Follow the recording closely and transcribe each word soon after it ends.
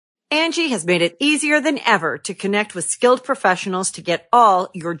Angie has made it easier than ever to connect with skilled professionals to get all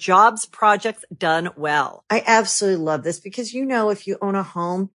your jobs projects done well. I absolutely love this because, if you own a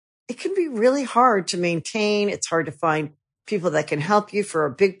home, it can be really hard to maintain. It's hard to find people that can help you for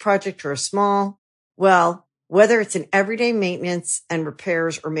a big project or a small. Well, whether it's in everyday maintenance and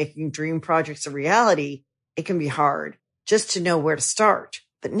repairs or making dream projects a reality, it can be hard just to know where to start.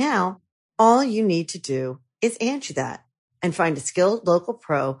 But now all you need to do is Angie that and find a skilled local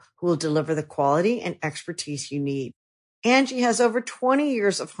pro who will deliver the quality and expertise you need. Angie has over 20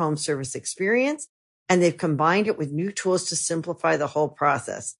 years of home service experience, and they've combined it with new tools to simplify the whole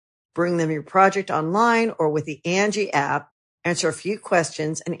process. Bring them your project online or with the Angie app, answer a few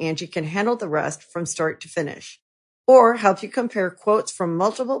questions, and Angie can handle the rest from start to finish. Or help you compare quotes from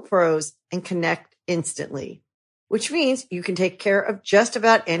multiple pros and connect instantly, which means you can take care of just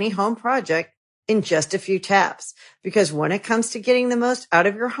about any home project in just a few taps. Because when it comes to getting the most out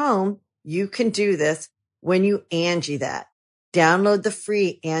of your home, you can do this when you Angie that. Download the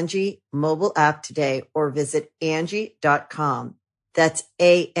free Angie mobile app today or visit Angie.com. That's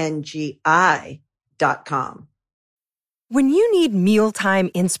ANGI.com. When you need mealtime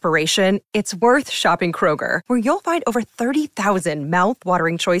inspiration, it's worth shopping Kroger, where you'll find over 30,000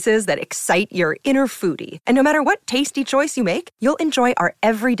 mouth-watering choices that excite your inner foodie. And no matter what tasty choice you make, you'll enjoy our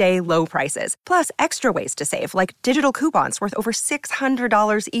everyday low prices, plus extra ways to save, like digital coupons worth over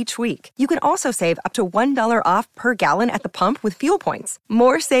 $600 each week. You can also save up to $1 off per gallon at the pump with fuel points.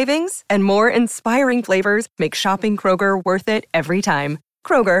 More savings and more inspiring flavors make shopping Kroger worth it every time.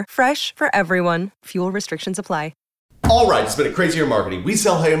 Kroger, fresh for everyone. Fuel restrictions apply. All right, it's been a crazy year marketing. We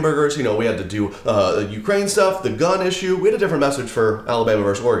sell hamburgers. We had to do the Ukraine stuff, the gun issue. We had a different message for Alabama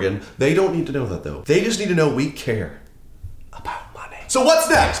versus Oregon. They don't need to know that, though. They just need to know we care about money. So what's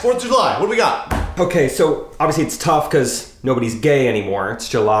next? 4th of July. What do we got? Okay, so obviously it's tough because nobody's gay anymore. It's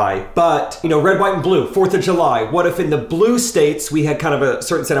July. But, red, white, and blue, 4th of July. What if in the blue states we had kind of a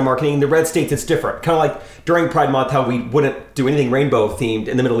certain set of marketing? In the red states it's different. Kind of like during Pride Month, how we wouldn't do anything rainbow-themed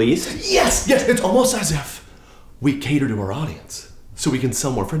in the Middle East. Yes! It's almost as if we cater to our audience so we can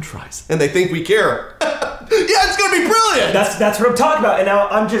sell more french fries. And they think we care. Yeah, it's gonna be brilliant! That's what I'm talking about. And now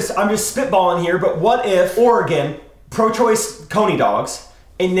I'm just spitballing here, but what if Oregon, pro-choice coney dogs,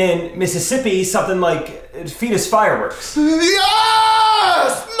 and then Mississippi, something like fetus fireworks?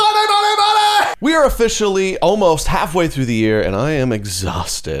 Yes! Money, money, money! We are officially almost halfway through the year, and I am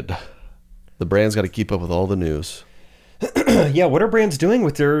exhausted. The brand's gotta keep up with all the news. Yeah, what are brands doing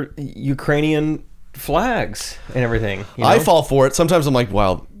with their Ukrainian flags and everything? I fall for it. Sometimes I'm like,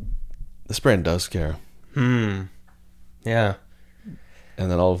 wow, this brand does care. Yeah. And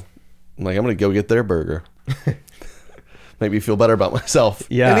then I'm gonna go get their burger. Make me feel better about myself.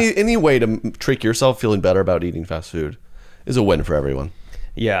 Yeah. Any way to trick yourself feeling better about eating fast food is a win for everyone.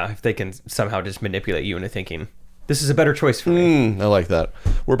 Yeah, if they can somehow just manipulate you into thinking this is a better choice for me. I like that.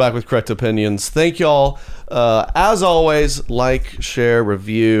 We're back with Correct Opinions. Thank y'all. As always, like, share,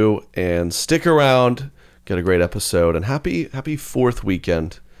 review, and stick around. Get a great episode. And happy 4th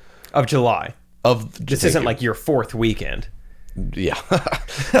weekend. Of July. This isn't like your 4th weekend. Yeah.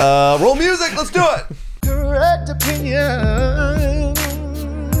 Roll music. Let's do it. Correct Opinions.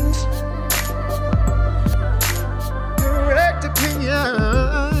 Correct Opinions.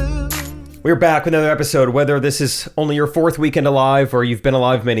 We're back with another episode, whether this is only your 4th weekend alive or you've been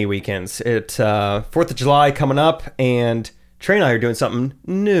alive many weekends. It's 4th of July coming up, and Trey and I are doing something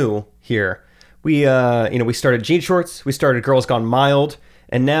new here. We started Jean Shorts, we started Girls Gone Mild,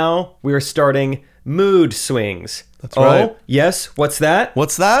 and now we are starting Mood Swings. That's right. Yes, what's that?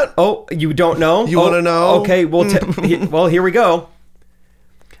 What's that? Oh, you don't know? You want to know? Okay, well, here we go.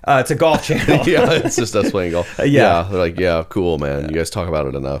 It's a golf channel. Yeah, it's just us playing golf. Yeah. They're like, yeah, cool, man. You guys talk about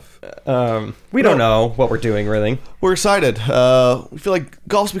it enough. We don't know what we're doing, really. We're excited. We feel like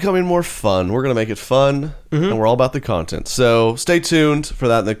golf's becoming more fun. We're going to make it fun, and we're all about the content. So stay tuned for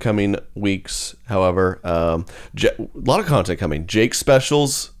that in the coming weeks. However, a lot of content coming. Jake's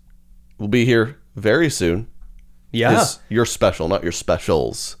specials will be here very soon. Yeah. Your special, not your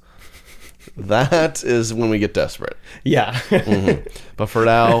specials. That is when we get desperate. Yeah. But for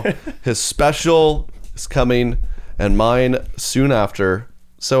now, his special is coming, and mine soon after.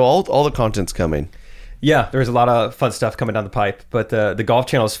 So all the content's coming. Yeah, there's a lot of fun stuff coming down the pipe, but the golf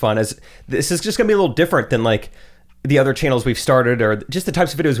channel is fun. This is just gonna be a little different than like the other channels we've started, or just the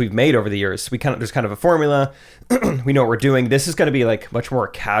types of videos we've made over the years. There's kind of a formula. We know what we're doing. This is gonna be like much more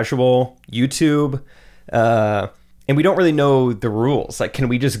casual YouTube. And we don't really know the rules. Like, can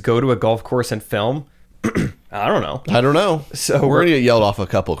we just go to a golf course and film? I don't know. So we're gonna get yelled off a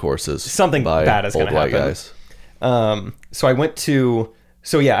couple courses. Something bad is gonna happen. Guys. So I went to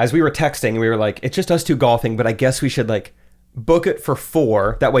So yeah, as we were texting, we were like, it's just us two golfing, but I guess we should like book it for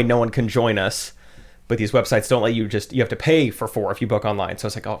 4. That way no one can join us. But these websites don't let you you have to pay for 4 if you book online. So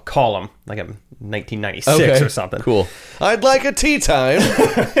it's like, I'll call them like I'm 1996 or something. Cool. I'd like a tea time.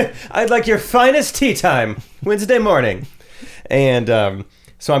 I'd like your finest tea time Wednesday morning. And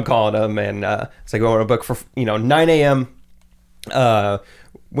so I'm calling them and it's like, I want to book for 9 a.m.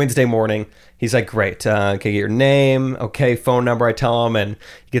 Wednesday morning. He's like, great. Okay, get your name. Okay, phone number. I tell him, and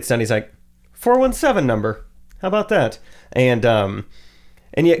he gets done. He's like, 417 number. How about that?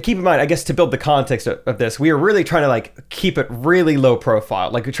 And yet, keep in mind, I guess to build the context of this, we are really trying to like keep it really low profile.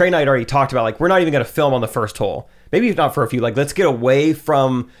 Like Trey and I had already talked about, like we're not even going to film on the first hole. Maybe not for a few. Like let's get away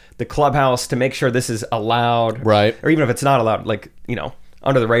from the clubhouse to make sure this is allowed, right? Or even if it's not allowed, like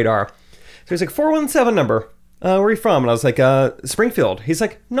under the radar. So he's like 417 number. Where are you from? And I was like, Springfield. He's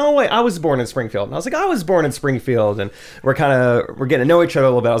like, no way, I was born in Springfield. And I was like, I was born in Springfield. And we're getting to know each other a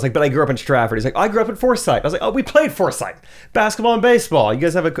little bit. I was like, but I grew up in Stratford. He's like, I grew up in Forsyth. I was like, oh, we played Forsyth. Basketball and baseball. You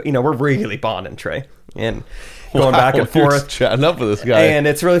guys have we're really bonding, Trey. And going back and forth. Chatting up with this guy. And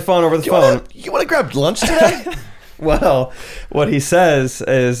it's really fun over the phone. You want to grab lunch today? Well, what he says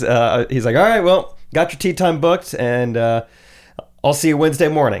is, he's like, all right, well, got your tea time booked. And I'll see you Wednesday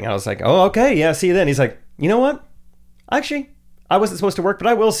morning. I was like, oh, okay. Yeah, see you then. He's like, you know what? Actually, I wasn't supposed to work, but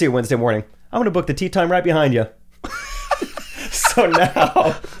I will see you Wednesday morning. I'm going to book the tea time right behind you. So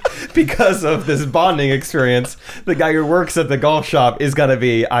now, because of this bonding experience, the guy who works at the golf shop is going to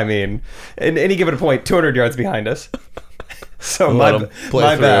be, in any given point, 200 yards behind us. So my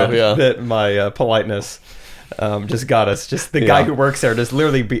bad that my politeness just got us. Just the guy who works there just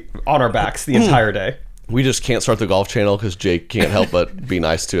literally be on our backs the entire day. We just can't start the golf channel because Jake can't help but be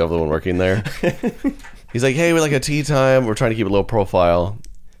nice to everyone working there. He's like, hey, we like a tea time. We're trying to keep a low profile.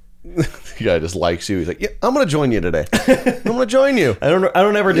 The guy just likes you. He's like, yeah, I'm going to join you today. I'm going to join you. I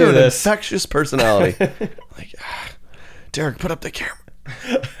don't ever You're do this. Infectious personality. Like, Derek, put up the camera.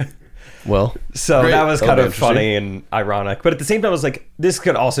 Well, so great. That was kind of funny and ironic. But at the same time, I was like, this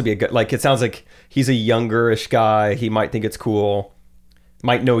could also be a good, like, it sounds like he's a younger-ish guy. He might think it's cool.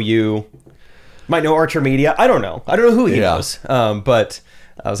 Might know you. Might know Archer Media. I don't know. I don't know who he knows. But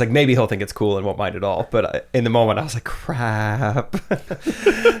I was like, maybe he'll think it's cool and won't mind at all. But in the moment, I was like, crap.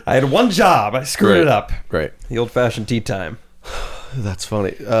 I had one job. I screwed it up. Great. The old-fashioned tea time. That's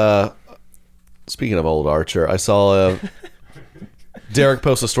funny. Speaking of old Archer, I saw Derek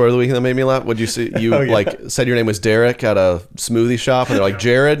post a story of the weekend that made me laugh. What'd you see? You said your name was Derek at a smoothie shop, and they're like,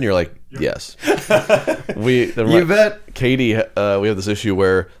 Jared? And you're like, yes. You bet. Katie, we have this issue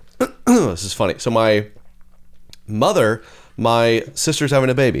where this is funny. So my sister's having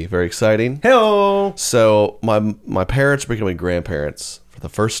a baby. Very exciting. Hello. So my parents are becoming grandparents for the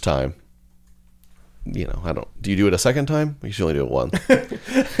first time. Do you do it a second time? You should only do it once.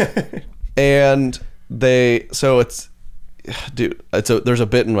 And there's a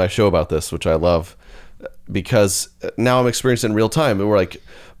bit in my show about this, which I love, because now I'm experiencing it in real time. And we're like,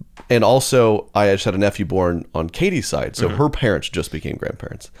 and also I just had a nephew born on Katie's side. So her parents just became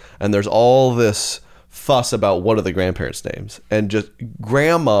grandparents. And there's all this fuss about what are the grandparents' names. And just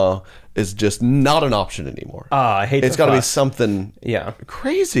grandma is just not an option anymore. I hate it's got to be something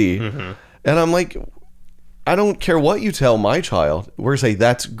crazy. Mm-hmm. And I'm like, I don't care what you tell my child. We're going to say,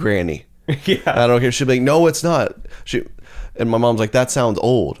 that's Granny. Yeah. I don't care. She'll be like, no, it's not. And my mom's like, that sounds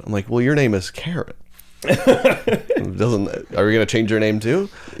old. I'm like, well, your name is Carrot. Are we going to change your name too?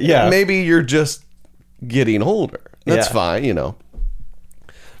 Yeah. Maybe you're just getting older. That's fine,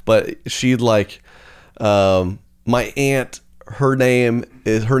 But she'd like, my aunt, her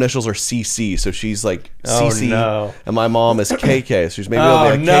initials are CC, so she's like CC, no. And my mom is KK, so she's maybe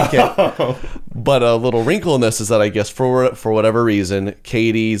it'll be like KK. But a little wrinkle in this is that I guess for whatever reason,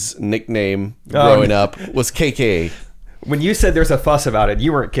 Katie's nickname growing up was KK. When you said there's a fuss about it,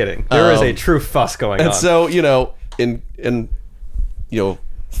 you weren't kidding. There is a true fuss going on. And so, in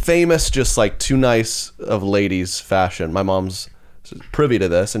famous, just like too nice of ladies fashion, my mom's privy to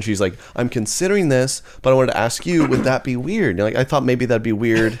this, and she's like, I'm considering this, but I wanted to ask you, would that be weird? And you're like, I thought maybe that'd be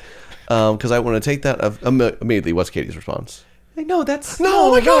weird, because I want to take that. Immediately, what's Katie's response? Like, no, that's no,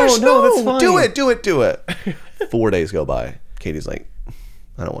 oh my gosh, no, that's fine. Do it. 4 days go by. Katie's like,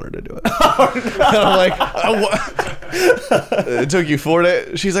 I don't want her to do it. Oh, no. And I'm like, it took you 4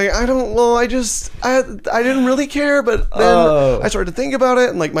 days. She's like, I didn't really care, but then I started to think about it,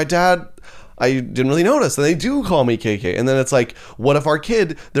 and like my dad, I didn't really notice, and they do call me KK. And then it's like, what if our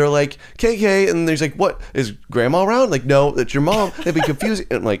kid, they're like, KK, and there's like, what, is grandma around? Like, no, that's your mom. It'd be confusing.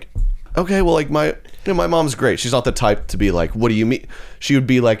 And I'm like, okay, well, like my mom's great. She's not the type to be like, what do you mean? She would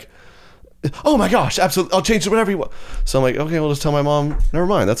be like, oh my gosh, absolutely, I'll change it whatever you want. So I'm like, okay, we'll just tell my mom, never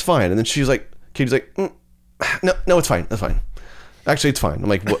mind, that's fine. And then she's like, Katie's like, no, it's fine, that's fine. Actually, it's fine. I'm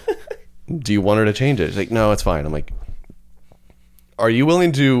like, what? Do you want her to change it? She's like, no, it's fine. I'm like, are you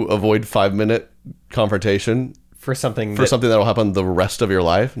willing to avoid 5-minute confrontation for something that'll happen the rest of your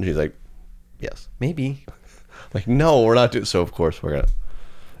life? And she's like, yes. Maybe. Like, no, we're not doing. So of course we're gonna.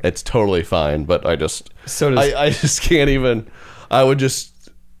 It's totally fine, but I just can't even. I would just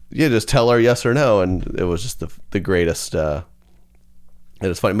tell her yes or no, and it was just the greatest. And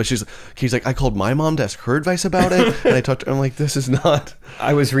it's funny, but she's like, I called my mom to ask her advice about it, and I talked to her. I'm like, this is not.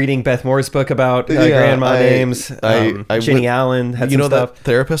 I was reading Beth Moore's book about grandma names. Jenny Allen had some stuff. That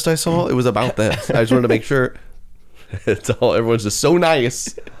therapist I saw, it was about this. I just wanted to make sure everyone's just so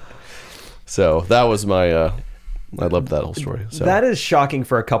nice. So that was my. I loved that whole story. So that is shocking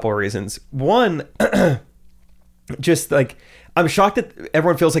for a couple of reasons. One, just like I'm shocked that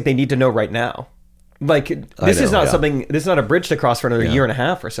everyone feels like they need to know right now. Like this is not something. This is not a bridge to cross for another year and a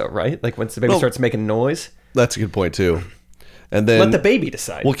half or so, right? Like once the baby starts making noise. That's a good point too. And then let the baby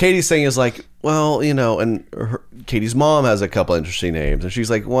decide. Well, Katie's thing is like, well, and Katie's mom has a couple interesting names, and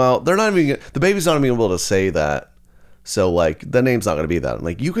she's like, well, they're not even. The baby's not even able to say that, so like the name's not going to be that. I'm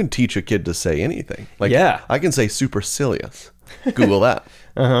like, you can teach a kid to say anything. Like, I can say supercilious. Google that.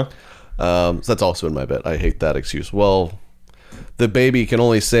 So that's also in my bit. I hate that excuse. Well. The baby can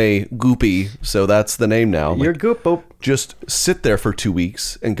only say goopy, so that's the name now. You're goop boop. Just sit there for 2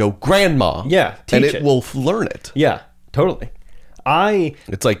 weeks and go, grandma. Yeah, and it will learn it. Yeah, totally.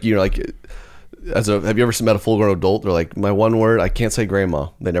 It's like, have you ever met a full-grown adult? They're like, my one word, I can't say grandma.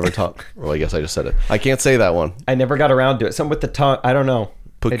 They never talk. Well, I guess I just said it. I can't say that one. I never got around to it. Something with the tongue. I don't know.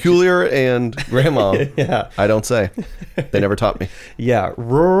 Peculiar and grandma. Yeah. I don't say. They never taught me. Yeah,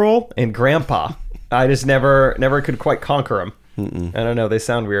 rural and grandpa. I just never could quite conquer them. I don't know. They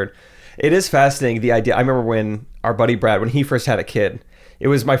sound weird. It is fascinating, the idea. I remember when our buddy Brad, when he first had a kid, it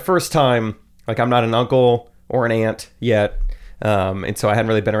was my first time. Like, I'm not an uncle or an aunt yet. And so I hadn't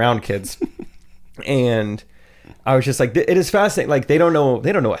really been around kids. And I was just like, it is fascinating. Like, they don't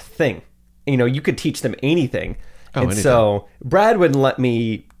know a thing. You could teach them anything. Anything. So Brad wouldn't let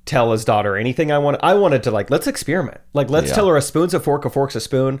me tell his daughter anything I wanted to, like, let's experiment. Like, let's tell her a spoon's a fork's a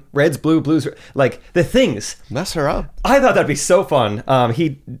spoon. Red's blue, blue's like the things. Mess her up. I thought that'd be so fun.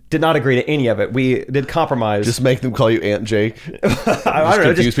 He did not agree to any of it. We did compromise. Just make them call you Aunt Jake. I don't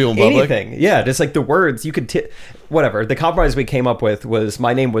know. Confuse people in public. Anything. Yeah, just like the words you could. Whatever. The compromise we came up with was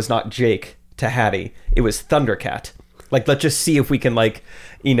my name was not Jake to Hattie. It was Thundercat. Like, let's just see if we can, like,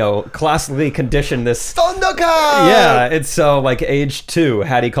 classically condition this. Thundercat! Yeah, it's so, like, age 2,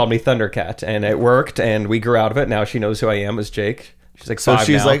 Hattie called me Thundercat, and it worked, and we grew out of it. Now she knows who I am as Jake. She's like 5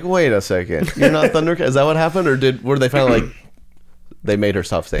 she's now. like, wait a second, you're not Thundercat? Is that what happened, or were they finally like, they made her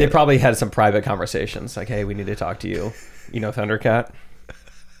stop saying They it? probably had some private conversations, like, hey, we need to talk to you. Thundercat?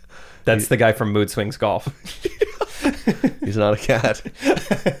 That's the guy from Mood Swings Golf. He's not a cat.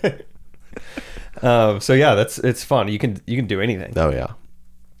 So yeah, it's fun. You can do anything. Oh yeah,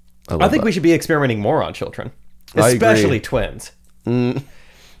 I think we should be experimenting more on children, especially twins.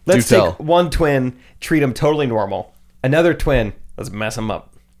 Let's take one twin, treat them totally normal. Another twin, let's mess him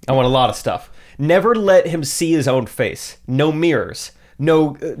up. I want a lot of stuff. Never let him see his own face. No mirrors.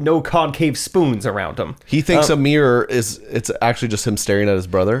 No concave spoons around him. He thinks a mirror it's actually just him staring at his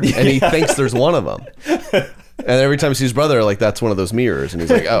brother, and he thinks there's one of them. And every time he sees his brother, like, that's one of those mirrors, and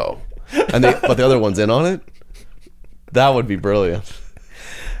he's like, oh. But the other one's in on it. That would be brilliant.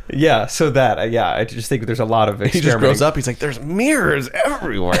 Yeah, so that I just think there's a lot of experimenting. He just grows up. He's like, there's mirrors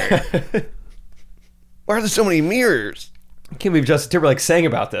everywhere. Why are there so many mirrors? I can't believe Justin Timberlake sang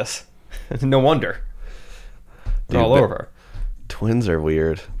about this. No wonder. They're all over. Twins are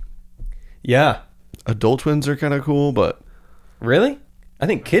weird. Yeah. Adult twins are kind of cool, but really, I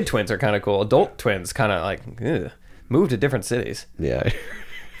think kid twins are kind of cool. Adult twins kind of like move to different cities. Yeah.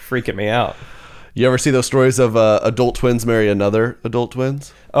 Freaking me out. You ever see those stories of adult twins marry another adult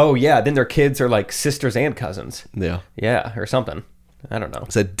twins? Oh yeah, then their kids are like sisters and cousins. Yeah, or something. I don't know.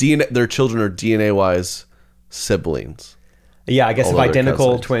 So their children are DNA wise siblings. Yeah, I guess if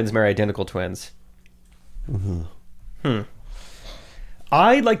identical twins marry identical twins.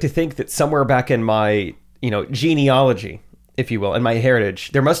 I'd like to think that somewhere back in my genealogy, if you will, in my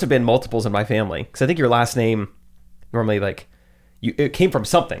heritage, there must have been multiples in my family, because I think your last name normally like. It came from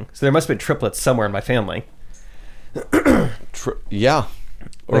something, so there must have been triplets somewhere in my family. Yeah,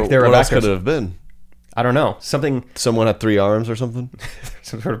 or what else could it have been? I don't know. Something. Someone had 3 arms or something.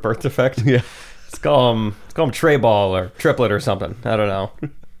 Some sort of birth defect. Yeah, let's call them tray ball or triplet or something. I don't know.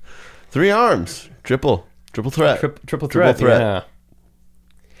 3 arms, triple threat, triple threat. Yeah.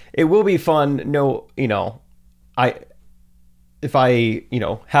 it will be fun. No, if I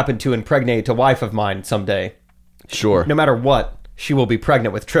happen to impregnate a wife of mine someday, Sure. no matter what, she will be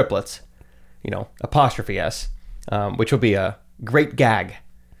pregnant with triplets, apostrophe S, which will be a great gag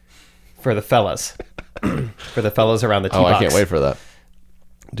for the fellas, for the fellas around the tee box. I can't wait for that.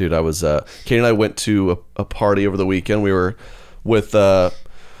 Dude, I was, Katie and I went to a party over the weekend. We were with her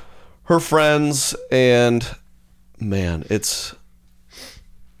friends, and man, it's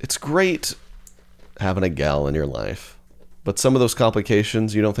great having a gal in your life. But some of those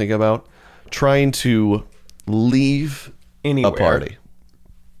complications you don't think about, trying to leave Anywhere. a party.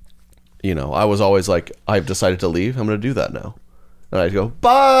 I was always like, I've decided to leave. I'm going to do that now. And I'd go,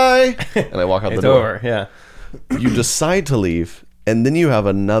 bye. And I walk out the It's door. over, yeah. You decide to leave, and then you have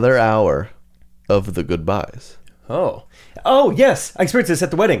another hour of the goodbyes. Oh, yes. I experienced this at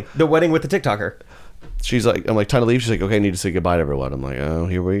the wedding with the TikToker. I'm like, time to leave. She's like, okay, I need to say goodbye to everyone. I'm like, oh,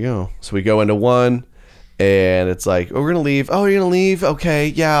 here we go. So we go into one, and it's like, oh, we're going to leave. Oh, you're going to leave? Okay,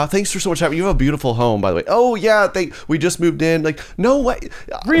 yeah. Thanks for so much having. You have a beautiful home, by the way. Oh, yeah. We just moved in. Like, no way.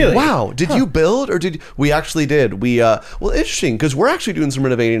 Really? Wow. Did you build, or we actually did? Well, interesting, because we're actually doing some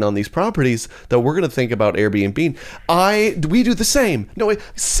renovating on these properties that we're going to think about Airbnb. We do the same. No, wait,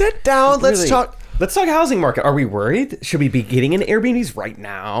 sit down. Let's Really? talk. Let's talk housing market. Are we worried? Should we be getting in Airbnbs right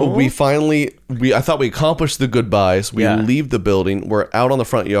now? I thought we accomplished the goodbyes. We leave the building. We're out on the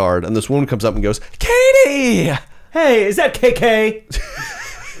front yard, and this woman comes up and goes, Katie! Hey, is that KK?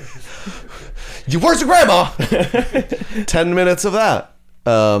 Where's your grandma? 10 minutes of that.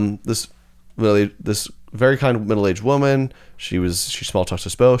 This very kind middle-aged woman. She small talked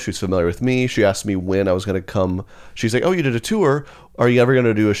us both. She was familiar with me. She asked me when I was going to come. She's like, oh, you did a tour. Are you ever going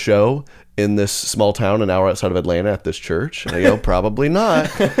to do a show in this small town an hour outside of Atlanta at this church? And I go, probably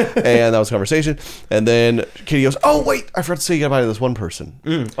not. And that was a conversation. And then Katie goes, oh, wait, I forgot to say goodbye to this one person.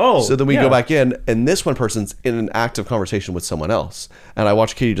 So then we go back in, and this one person's in an active conversation with someone else. And I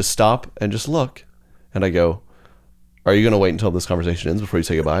watch Katie just stop and just look. And I go, are you going to wait until this conversation ends before you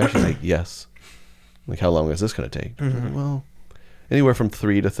say goodbye? She's like, yes. I'm like, how long is this going to take? Like, well, anywhere from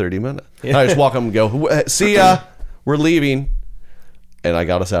 3 to 30 minutes. And I just walk up and go, see ya, we're leaving. And I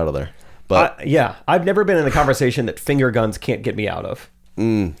got us out of there. But I've never been in a conversation that finger guns can't get me out of.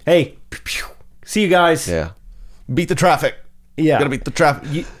 Hey, see you guys. Yeah. Beat the traffic. Yeah. Gotta beat the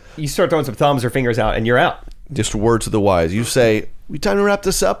traffic. You start throwing some thumbs or fingers out and you're out. Just words of the wise. You say, we time to wrap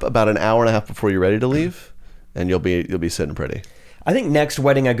this up about an hour and a half before you're ready to leave, and you'll be sitting pretty. I think next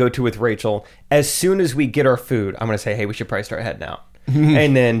wedding I go to with Rachel, as soon as we get our food, I'm going to say, hey, we should probably start heading out.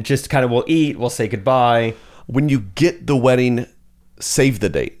 And then just kind of we'll eat, we'll say goodbye. When you get the wedding, save the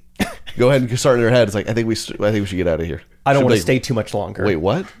date. Go ahead and start in your head. It's like, I think we should get out of here. I don't want to stay too much longer. Wait,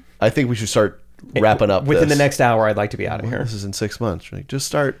 what? I think we should start wrapping up within the next hour. I'd like to be out of here. This is in 6 months. Right? Just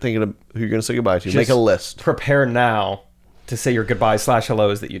start thinking of who you're going to say goodbye to. Just make a list. Prepare now to say your goodbyes /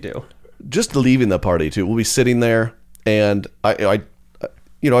 hellos that you do. Just leaving the party too. We'll be sitting there, and I've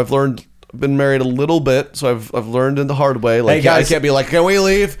been married a little bit, so I've learned in the hard way. Like, hey guys, I can't be like, can we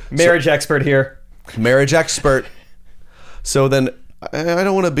leave? Marriage expert here. Marriage expert. So then I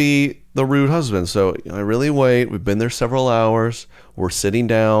don't want to be the rude husband. So I really wait. We've been there several hours. We're sitting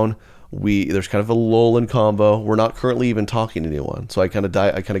down. There's kind of a lull in convo. We're not currently even talking to anyone. So I kind of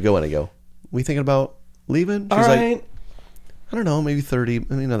go in and go, we thinking about leaving? She's like, I don't know, maybe 30,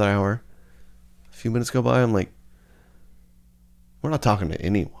 maybe another hour. A few minutes go by. I'm like, we're not talking to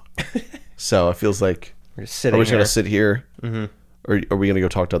anyone. So it feels like, we're just sitting are we just here. going to sit here? Or are we going to go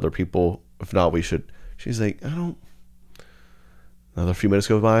talk to other people? If not, we should. She's like, Another few minutes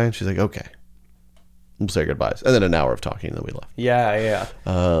go by, and she's like, okay, we'll say goodbyes. And then an hour of talking, and then we left. Yeah.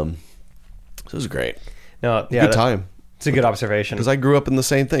 So it was great. No, yeah, good time. It's a good observation. Because I grew up in the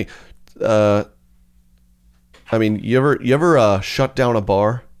same thing. I mean, you ever shut down a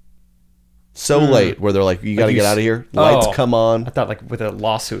bar so late where they're like, you got to get out of here. Lights come on. I thought like with a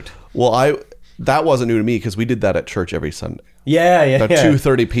lawsuit. Well, that wasn't new to me because we did that at church every Sunday. Yeah. About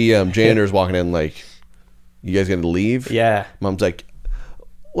 2:30 p.m. Janitor's walking in like, you guys gonna leave? Yeah. Mom's like,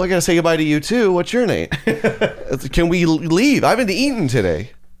 well, I gotta say goodbye to you too. What's your name? Can we leave? I haven't eaten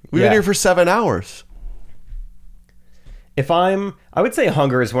today. We've been here for 7 hours. I would say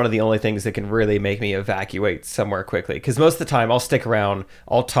hunger is one of the only things that can really make me evacuate somewhere quickly. Because most of the time I'll stick around,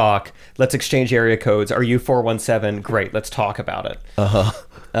 I'll talk, let's exchange area codes. Are you 417? Great, let's talk about it.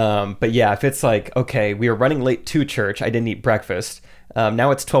 But yeah, if it's like, okay, we were running late to church, I didn't eat breakfast.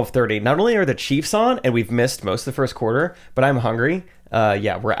 Now it's 12:30. Not only are the Chiefs on and we've missed most of the first quarter, but I'm hungry.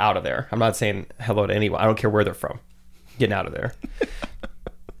 We're out of there. I'm not saying hello to anyone. I don't care where they're from. Getting out of there.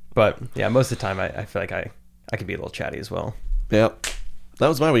 But yeah, most of the time I feel like I can be a little chatty as well. Yep. That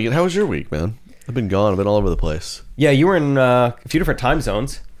was my weekend. How was your week, man? I've been gone. I've been all over the place. Yeah, you were in a few different time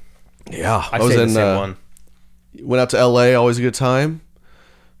zones. Yeah. I was in the same one. Went out to LA. Always a good time.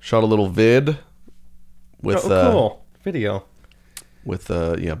 Shot a little vid with cool video with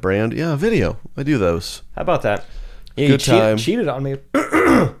brand. Yeah, video. I do those. How about that? Yeah, good time. Cheated on me.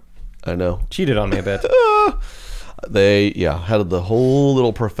 I know. Cheated on me a bit. They had the whole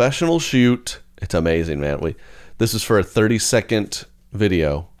little professional shoot. It's amazing, man. This is for a 30-second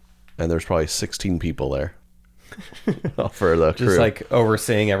video, and there's probably 16 people there for the crew. Just like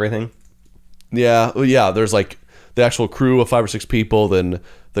overseeing everything. Yeah. There's like the actual crew of 5 or 6 people, then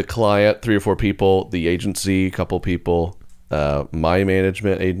the client 3 or 4 people, the agency a couple people, my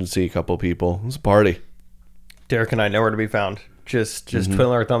management agency a couple people. It was a party. Derek and I nowhere to be found. Just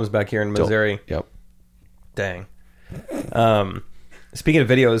twiddling our thumbs back here in Missouri. Yep. Dang. Speaking of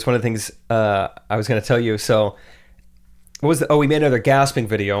videos, one of the things I was going to tell you. So, we made another gasping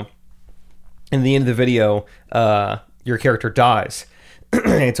video. In the end of the video, your character dies,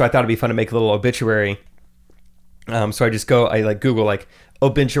 and so I thought it'd be fun to make a little obituary. So I Google like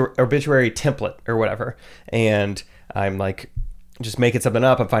obituary template or whatever, and I'm like just making something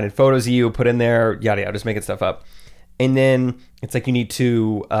up. I'm finding photos of you, put in there, yada yada, just making stuff up. And then it's like you need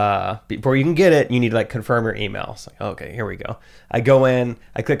to, before you can get it, you need to like confirm your email. It's like, okay, here we go. I go in,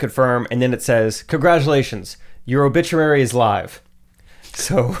 I click confirm, and then it says, congratulations, your obituary is live.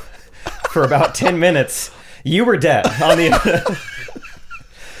 So for about 10 minutes, you were dead on the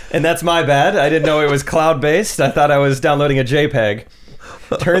and that's my bad. I didn't know it was cloud-based. I thought I was downloading a JPEG.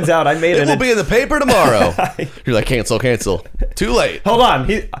 Turns out I made it. It will be in the paper tomorrow. You're like, cancel. Too late. Hold on.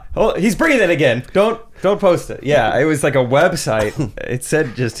 He's breathing again. Don't post it. Yeah, it was like a website. It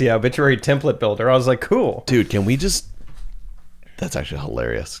said just, obituary template builder. I was like, cool. Dude, can we just... That's actually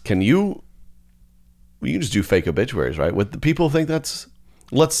hilarious. Can you... You can just do fake obituaries, right? Would the people think that's...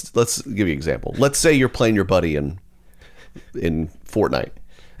 Let's give you an example. Let's say you're playing your buddy in Fortnite,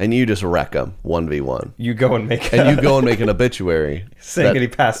 and you just wreck him 1v1. You go and make an obituary saying that he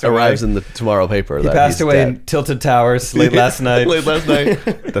passed away. Arrives in the tomorrow paper. He passed away in Tilted Towers late last night.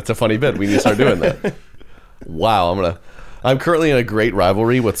 That's a funny bit. We need to start doing that. Wow, I'm currently in a great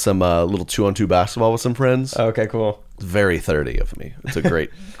rivalry with some little 2-on-2 basketball with some friends. Okay, cool. It's very 30 of me. It's a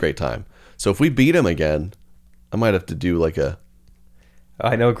great time. So if we beat him again, I might have to do like a...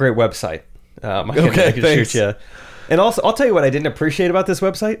 I know a great website. I can thanks. shoot you. And also, I'll tell you what I didn't appreciate about this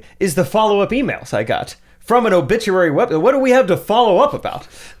website is the follow-up emails I got from an obituary website. What do we have to follow up about?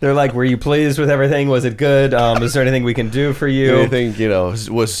 They're like, were you pleased with everything? Was it good? Is there anything we can do for you? Anything,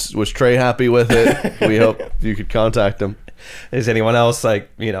 was Trey happy with it? We hope you could contact him. Is anyone else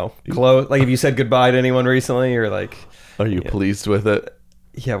close? Like, have you said goodbye to anyone recently, or like? Are you pleased with it?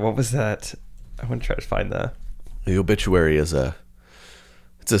 Yeah. What was that? I want to try to find the obituary is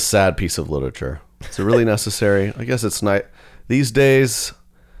it's a sad piece of literature. It's really necessary. I guess it's not these days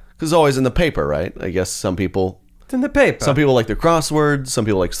because it's always in the paper, right? I guess some people... It's in the paper. Some people like the crosswords. Some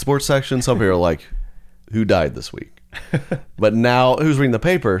people like sports section. Some people are like, who died this week? But now, who's reading the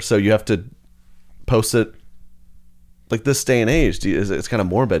paper? So you have to post it like this day and age. It's kind of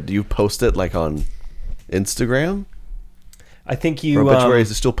morbid. Do you post it like on Instagram? I think you... Or obituaries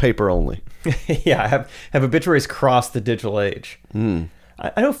is still paper only. Yeah, have obituaries cross the digital age.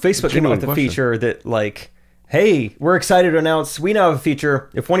 I know Facebook came out with a feature that like, hey, we're excited to announce we now have a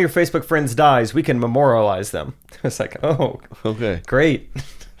feature. If one of your Facebook friends dies, we can memorialize them. It's like, oh, okay, great.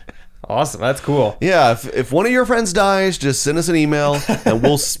 Awesome. That's cool. Yeah. If one of your friends dies, just send us an email and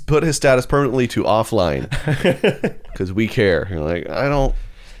we'll put his status permanently to offline because we care. You're like, I don't.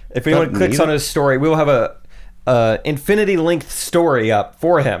 If anyone clicks on his story, we'll have a infinity length story up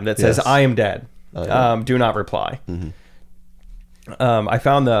for him that says, I am dead. Do not reply. Mm-hmm. I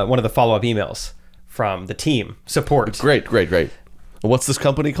found one of the follow-up emails from the team support. Great. What's this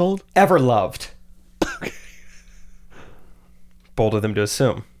company called? Everloved. Bold of them to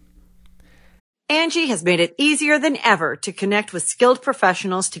assume. Angie has made it easier than ever to connect with skilled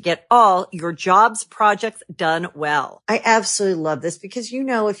professionals to get all your jobs projects done well. I absolutely love this because,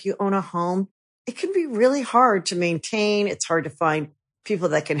 if you own a home, it can be really hard to maintain. It's hard to find people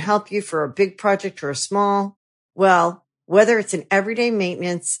that can help you for a big project or a small. Well, whether it's in everyday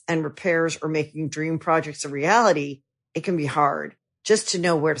maintenance and repairs or making dream projects a reality, it can be hard just to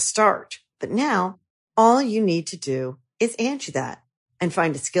know where to start. But now, all you need to do is Angie that and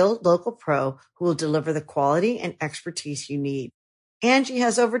find a skilled local pro who will deliver the quality and expertise you need. Angie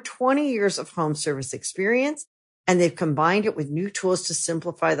has over 20 years of home service experience, and they've combined it with new tools to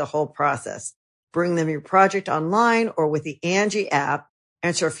simplify the whole process. Bring them your project online or with the Angie app.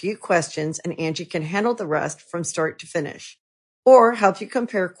 Answer a few questions, and Angie can handle the rest from start to finish. or help you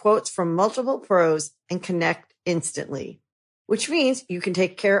compare quotes from multiple pros and connect instantly. Which means you can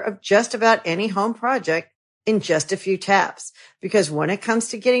take care of just about any home project in just a few taps. Because when it comes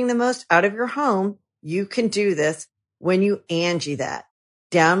to getting the most out of your home, you can do this when you Angie that.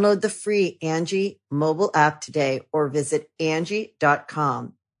 Download the free Angie mobile app today or visit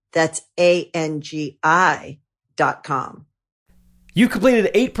Angie.com. That's ANGI.com. You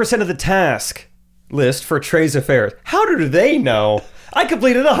completed 8% of the task list for Trey's affairs. How do they know? I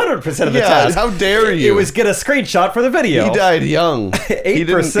completed 100% of the task. How dare you? It was get a screenshot for the video. He died young.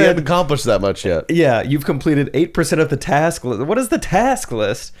 8%. He hadn't accomplished that much yet. Yeah, you've completed 8% of the task list. What is the task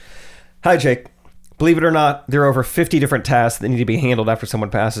list? Hi, Jake. Believe it or not, there are over 50 different tasks that need to be handled after someone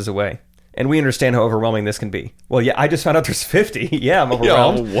passes away. And we understand how overwhelming this can be. Well, yeah, I just found out there's 50. Yeah, I'm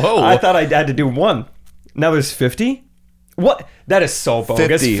overwhelmed. Yo, whoa. I thought I had to do one. Now there's 50? What? That is so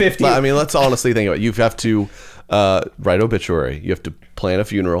bogus. 50. I mean, let's honestly think about it. You have to write obituary. You have to plan a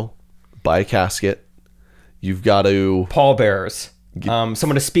funeral, buy a casket. You've got to... Pallbearers.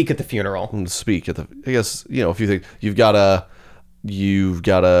 Someone to speak at the funeral. Speak at the... I guess, if you think... You've got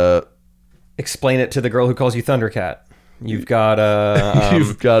to... Explain it to the girl who calls you Thundercat. You've got to...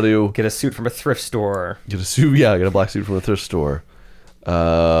 you've got to... Get a suit from a thrift store. Get a suit, yeah. Get a black suit from a thrift store.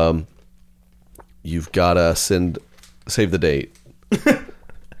 You've got to save the date.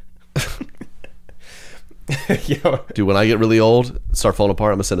 Yo. Dude, when I get really old, start falling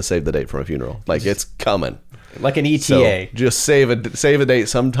apart, I'm going to send a save the date for my funeral. Like, it's coming. Like an ETA. So just save a date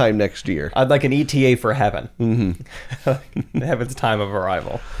sometime next year. I'd like an ETA for heaven. Mm-hmm. Heaven's time of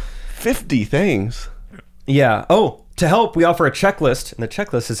arrival. 50 things. Yeah. Oh, to help, we offer a checklist, and the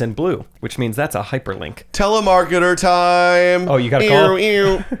checklist is in blue, which means that's a hyperlink. Telemarketer time. Oh, you got to call?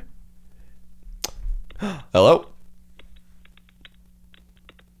 Hello?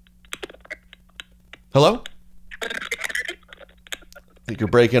 Hello? I think you're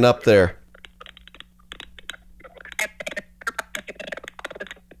breaking up there.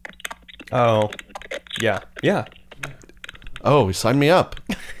 Oh, yeah. Yeah. Oh, sign me up.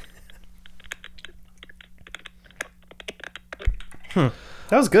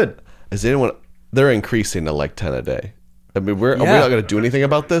 That was good. Is anyone... They're increasing to like 10 a day. I mean, are we not going to do anything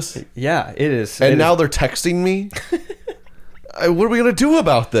about this? Yeah, it is. And now they're texting me? What are we going to do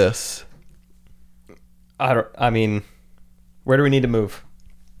about this? I mean, where do we need to move?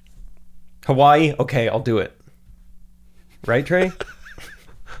 Hawaii? Okay, I'll do it. Right, Trey?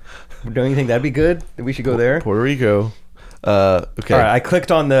 Don't you think that'd be good? That we should go there? Puerto Rico. Okay. All right, I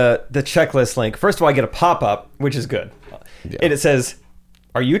clicked on the checklist link. First of all, I get a pop-up, which is good. Yeah. And it says,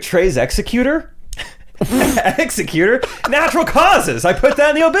 "Are you Trey's executor?" Executor? Natural causes. I put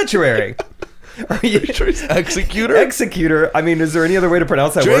that in the obituary. Are you Trey's executor? Executor. I mean, is there any other way to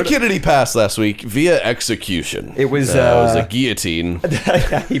pronounce that word? Jay Kennedy passed last week via execution. It was a guillotine.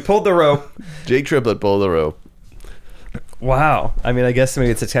 He pulled the rope. Jake Triplett pulled the rope. Wow. I mean, I guess maybe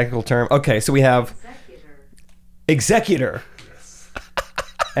it's a technical term. Okay, so we have executor.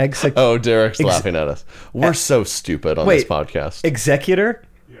 Oh, Derek's laughing at us. We're so stupid on this podcast. Executor?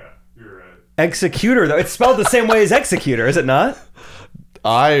 Yeah, you're right. Executor, though. It's spelled the same way as executor, is it not?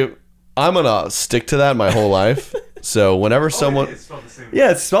 I'm gonna stick to that my whole life. So whenever someone... It's spelled the same way.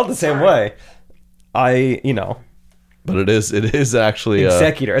 Yeah, it's spelled the same way. But it is actually...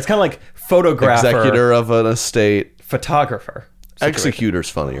 Executor. It's kind of like photographer. Executor of an estate. Photographer. Executor's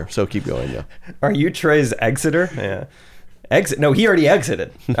funnier, so keep going, yeah. Are you Trey's exeter? Yeah. No, he already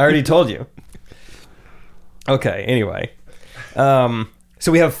exited. I already told you. Okay, anyway.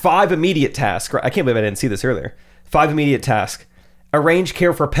 So we have 5 immediate tasks. I can't believe I didn't see this earlier. 5 immediate tasks. Arrange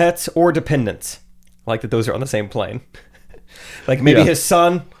care for pets or dependents. I like that those are on the same plane. Like maybe his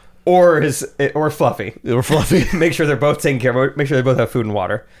son or Fluffy. Or Fluffy. Make sure they're both taken care of. Make sure they both have food and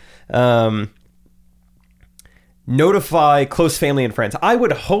water. Notify close family and friends. I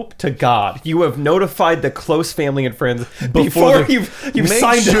would hope to God you have notified the close family and friends before you've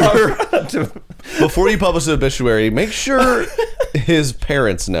signed up. Before you publish the obituary, make sure his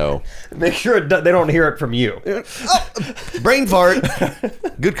parents know. Make sure they don't hear it from you. Brain fart.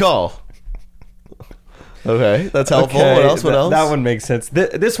 Good call. Okay, that's helpful. Okay, what else? That one makes sense.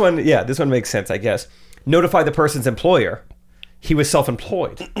 This one makes sense, I guess. Notify the person's employer. He was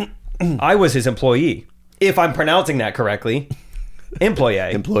self-employed. I was his employee. If I'm pronouncing that correctly.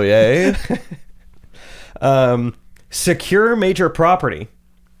 Employee. Secure major property.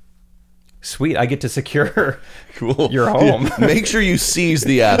 Sweet, I get to secure your home. Make sure you seize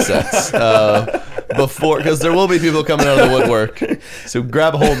the assets before, because there will be people coming out of the woodwork. So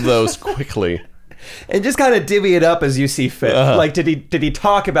grab hold of those quickly. And just kind of divvy it up as you see fit. Like, did he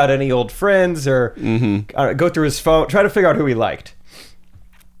talk about any old friends or go through his phone, try to figure out who he liked.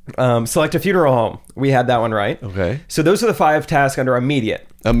 Select a funeral home. We had that one right. Okay. So those are the 5 tasks under immediate.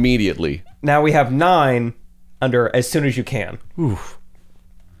 Immediately. Now we have 9 under as soon as you can. Oof.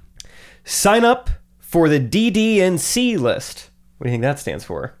 Sign up for the DDNC list. What do you think that stands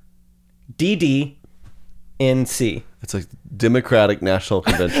for? DDNC. It's like Democratic National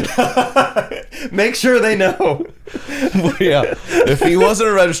Convention. Make sure they know. Yeah. If he wasn't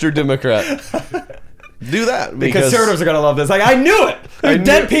a registered Democrat, do that. The conservatives are going to love this. Like, I knew it.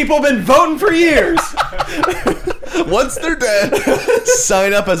 Dead people have been voting for years. Once they're dead,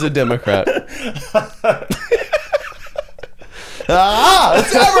 sign up as a Democrat. It's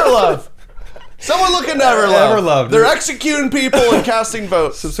Everlove. Someone look into Everlove. Everlove. They're executing people and casting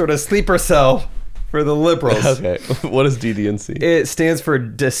votes. Some sort of sleeper cell for the liberals. Okay. What is DDNC? It stands for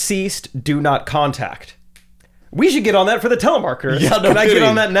Deceased Do Not Contact. We should get on that for the telemarketers. Yeah, no Can I get kidding.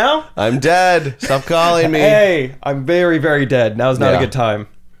 on that now? I'm dead. Stop calling me. Hey, I'm very, very dead. Now's not a good time.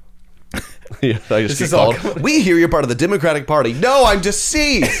 Yeah, I just This is get all called. We hear you're part of the Democratic Party. No, I'm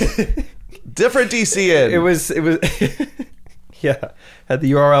deceased. Different DCN. It was yeah, had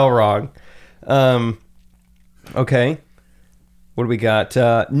the URL wrong. Okay. What do we got?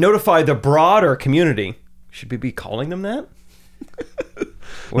 Notify the broader community. Should we be calling them that?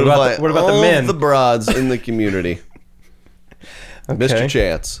 What about the men? The broads in the community. Okay. Mr.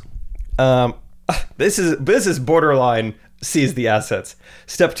 Chance. This is borderline seize the assets.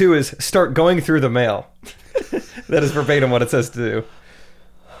 Step 2 is start going through the mail. That is verbatim what it says to do.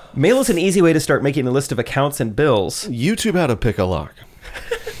 Mail is an easy way to start making a list of accounts and bills. YouTube how to pick a lock.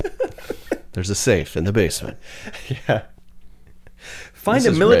 There's a safe in the basement. Yeah. Find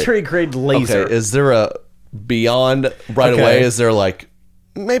a military grade laser. Okay, is there a beyond right Okay. away? Is there like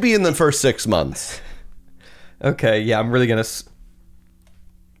maybe in the first 6 months? Okay, yeah, I'm really gonna.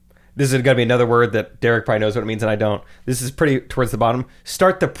 This is gonna be another word that Derek probably knows what it means and I don't. This is pretty towards the bottom.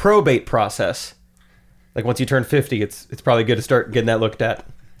 Start the probate process. Like once you turn 50, it's probably good to start getting that looked at,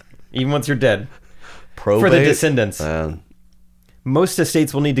 even once you're dead. Probate For the descendants. Most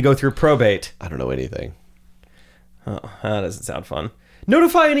estates will need to go through probate. I don't know anything. Oh, that doesn't sound fun.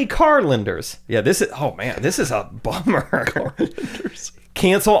 Notify any car lenders. Yeah, this is. Oh man, this is a bummer. Car lenders.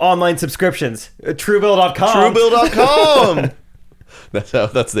 Cancel online subscriptions. Truebill.com. Truebill.com.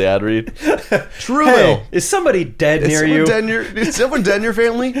 That's the ad read. Truebill. Hey, is somebody dead near you? Is someone dead in your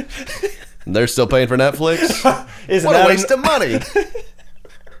family? And they're still paying for Netflix? Isn't What a that waste of money.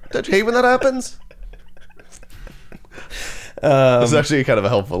 Don't you hate when that happens? It's actually kind of a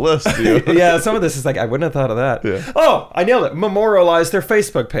helpful list. Yeah, some of this is like, I wouldn't have thought of that. Yeah. Oh, I nailed it. Memorialize their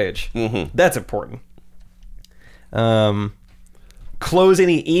Facebook page. Mm-hmm. That's important. Close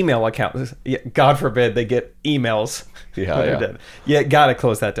any email account. Yeah, God forbid they get emails. Yeah, when they're yeah. dead. Yeah, gotta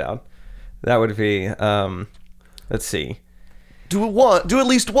close that down. That would be, let's see. Do at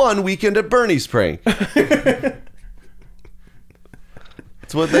least one weekend at Bernie's prank. That's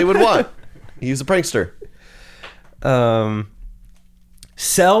what they would want. He's a prankster.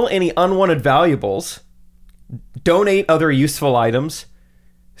 Sell any unwanted valuables, donate other useful items,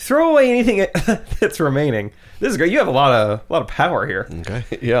 throw away anything that's remaining. This is great. You have a lot of power here. Okay.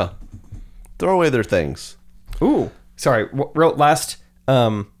 Yeah. Throw away their things. Ooh, sorry. Last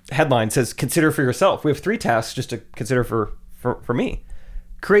headline says consider for yourself. We have 3 tasks just to consider for me.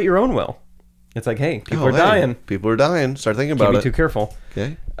 Create your own will. It's like, hey, people are dying. People are dying. Start thinking about Can't it. be too careful.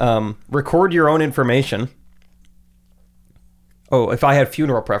 Okay. Record your own information. Oh, if I had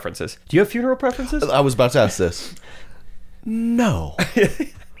funeral preferences. Do you have funeral preferences? I was about to ask this. No.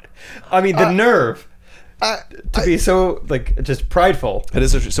 I mean, the nerve to be so, like, just prideful. It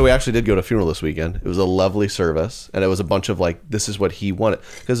is. So we actually did go to a funeral this weekend. It was a lovely service, and it was a bunch of like, this is what he wanted.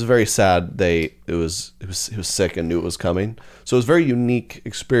 Because it was very sad. He was sick and knew it was coming. So it was a very unique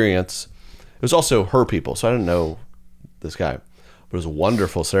experience. It was also her people, so I didn't know this guy. But it was a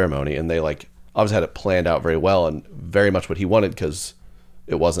wonderful ceremony, and they like obviously had it planned out very well and very much what he wanted because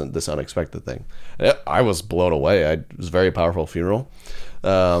it wasn't this unexpected thing. I was blown away. It was a very powerful funeral.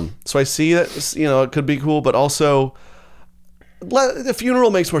 So I see that, it could be cool, but also the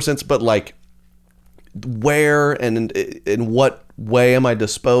funeral makes more sense, but like where and in what way am I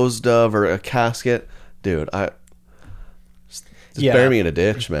disposed of, or a casket? Dude, just bury me in a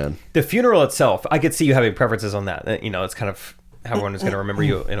ditch, man. The funeral itself, I could see you having preferences on that. It's kind of how everyone is going to remember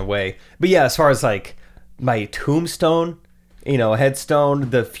you in a way. But yeah, as far as like my tombstone, a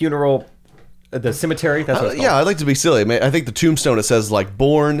headstone, the funeral, the cemetery, that's what it's called. Yeah, I'd like to be silly. I think the tombstone, it says like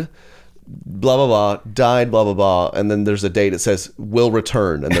born, blah, blah, blah, died, blah, blah, blah. And then there's a date. It says will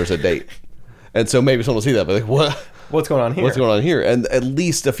return, and there's a date. And so maybe someone will see that, but like, what? What's going on here? What's going on here? And at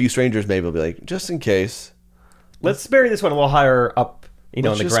least a few strangers maybe will be like, just in case. Let's bury this one a little higher up, in the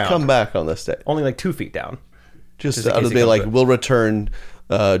ground. Just come back on this day. Only like 2 feet down. Just it'll be like, we'll return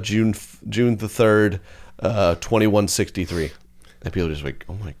June the 3rd, 2163. And people are just like,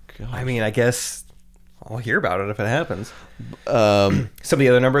 oh my God. I mean, I guess I'll hear about it if it happens. Some of the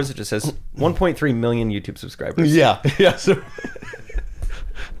other numbers, it just says 1.3 million YouTube subscribers. Yeah. Yeah. So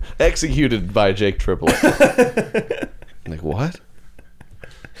executed by Jake Triplett. Like, what?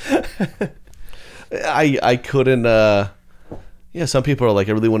 I couldn't. Yeah, some people are like,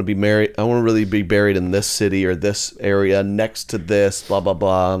 I really want to be married. I want to really be buried in this city or this area next to this. Blah blah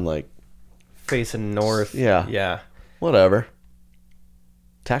blah. I'm like, facing north. Yeah. Yeah. Whatever.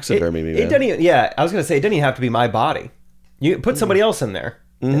 Taxidermy me, man. It doesn't even, yeah, I was gonna say it doesn't even have to be my body. You put somebody else in there.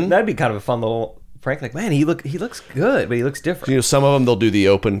 Mm-hmm. That'd be kind of a fun little prank. Like, man, he looks good, but he looks different. You know, some of them they'll do the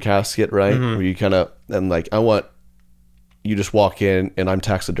open casket, right? Mm-hmm. Where you kind of and like, I want you just walk in and I'm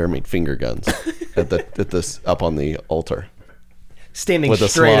taxidermied finger guns at this up on the altar, standing with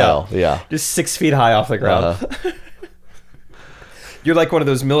straight a smile. up, yeah, just 6 feet high off the ground. You're like one of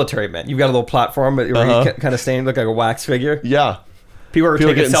those military men. You've got a little platform, but where you kind of standing, look like a wax figure. Yeah. People are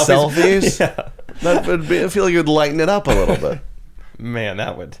taking getting selfies. Yeah. That would be, I feel like you'd lighten it up a little bit. Man,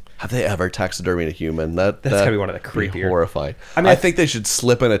 that would. Have they ever taxidermied a human? That's gotta be one of the creepier. Horrifying. I mean, I think they should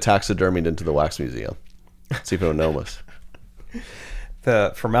slip in a taxidermied into the wax museum. See if anyone knows.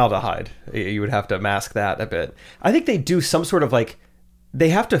 The formaldehyde, you would have to mask that a bit. I think they do some sort of like, they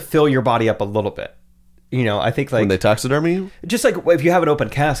have to fill your body up a little bit. You know, I think like when they taxidermy you, just like if you have an open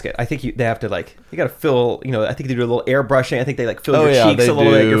casket, I think they have to like, you got to fill. You know, I think they do a little airbrushing. I think they like fill your cheeks a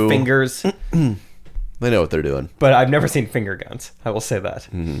little bit, your fingers. They know what they're doing. But I've never seen finger guns. I will say that.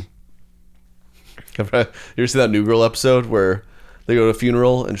 Mm-hmm. You ever see that New Girl episode where they go to a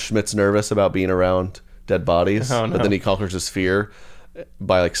funeral and Schmidt's nervous about being around dead bodies, Oh, no. but then he conquers his fear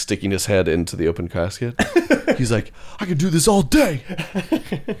by like sticking his head into the open casket. He's like, I could do this all day.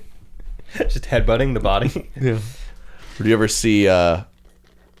 Just headbutting the body. Yeah. Did you ever see a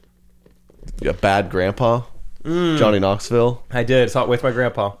Bad Grandpa? Johnny Knoxville? I did. Saw it with my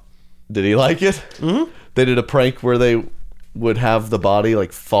grandpa. Did he like it? Mm-hmm. They did a prank where they would have the body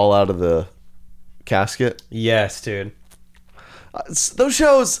like fall out of the casket. Yes, dude. Those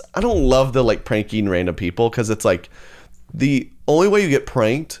shows, I don't love the like pranking random people because it's like the only way you get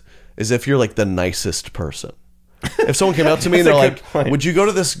pranked is if you're like the nicest person. If someone came up to me and they're like, would you go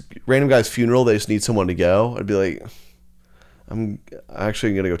to this random guy's funeral? They just need someone to go. I'd be like, I'm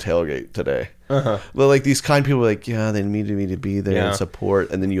actually going to go tailgate today. But like these kind people are like, yeah, they need me to be there and support.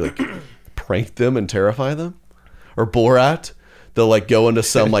 And then you like prank them and terrify them. Or Borat, they'll like go into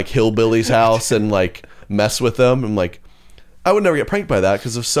some like hillbilly's house and like mess with them. I'm like, I would never get pranked by that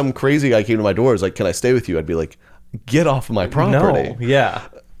because if some crazy guy came to my door and was like, can I stay with you? I'd be like, get off of my property. No, yeah.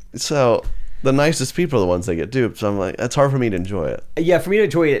 So the nicest people are the ones that get duped. So I'm like, it's hard for me to enjoy it. Yeah, for me to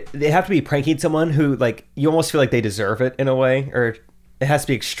enjoy it, they have to be pranking someone who, like, you almost feel like they deserve it in a way, or it has to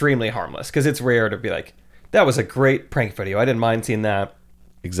be extremely harmless, because it's rare to be like, that was a great prank video. I didn't mind seeing that.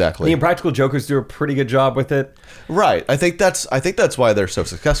 Exactly. The Impractical Jokers do a pretty good job with it. Right. I think that's why they're so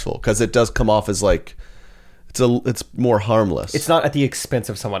successful, because it does come off as like it's more harmless. It's not at the expense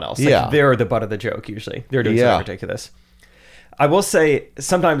of someone else. Like, they're the butt of the joke usually. They're doing something ridiculous. I will say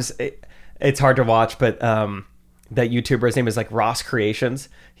sometimes it's hard to watch, but that YouTuber, his name is like Ross Creations.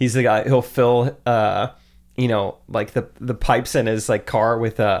 He's the guy who'll fill like the pipes in his like car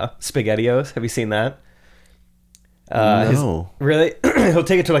with SpaghettiOs. Have you seen that? No. Really? He'll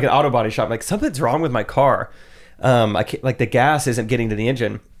take it to like an auto body shop. Like, something's wrong with my car. I can't, like the gas isn't getting to the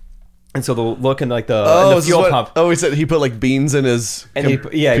engine. And so they'll look in like the fuel pump. Oh, he said he put like beans in his computer.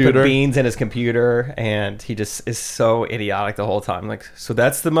 He put beans in his computer, and he just is so idiotic the whole time. Like, so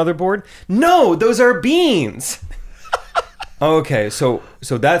that's the motherboard? No, those are beans. Okay, so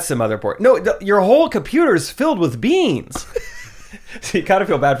that's the motherboard. No, your whole computer is filled with beans. So you kind of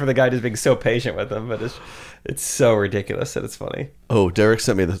feel bad for the guy just being so patient with them, but it's so ridiculous that it's funny. Oh, Derek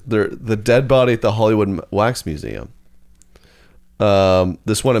sent me the dead body at the Hollywood Wax Museum.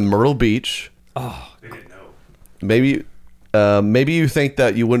 This one in Myrtle Beach. Oh, they didn't know. Maybe you think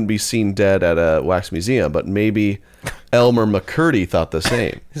that you wouldn't be seen dead at a wax museum, but maybe Elmer McCurdy thought the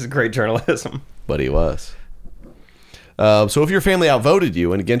same. This is great journalism. But he was. So if your family outvoted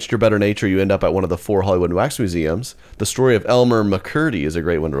you and against your better nature, you end up at one of the 4 Hollywood wax museums, the story of Elmer McCurdy is a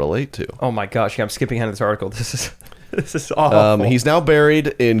great one to relate to. Oh my gosh, I'm skipping ahead of this article. This is awful. He's now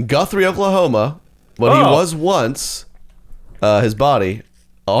buried in Guthrie, Oklahoma, but he was once... his body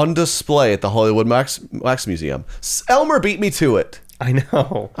on display at the Hollywood Wax Museum. Elmer beat me to it. I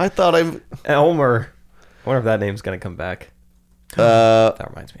know. I thought Elmer. I wonder if that name's going to come back. That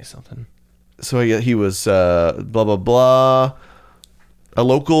reminds me of something. So he was blah, blah, blah.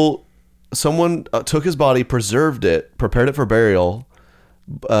 Someone took his body, preserved it, prepared it for burial,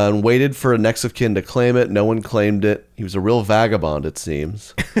 and waited for a next of kin to claim it. No one claimed it. He was a real vagabond, it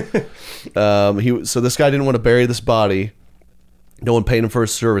seems. So this guy didn't want to bury this body. No one paid him for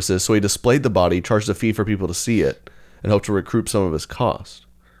his services, so he displayed the body, charged a fee for people to see it, and hoped to recoup some of his cost.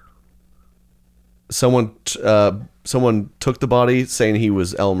 Someone took the body, saying he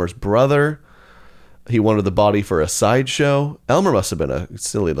was Elmer's brother. He wanted the body for a sideshow. Elmer must have been a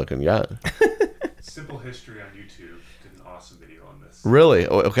silly-looking guy. Simple History on YouTube did an awesome video on this. Really?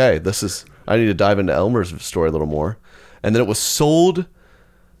 Okay. I need to dive into Elmer's story a little more. And then it was sold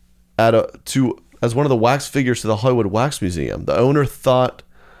as one of the wax figures to the Hollywood Wax Museum. The owner thought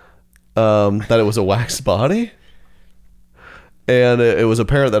that it was a wax body, and it was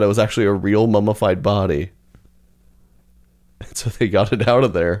apparent that it was actually a real mummified body. And so they got it out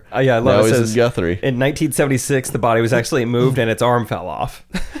of there. Yeah, I love now it. He's in Guthrie. In 1976, the body was actually moved and its arm fell off.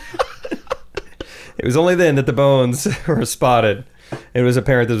 It was only then that the bones were spotted. It was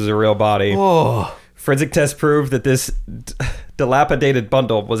apparent this was a real body. Oh. Forensic tests proved that this dilapidated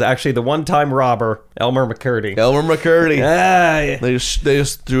bundle was actually the one-time robber, Elmer McCurdy. Elmer McCurdy. Yeah. They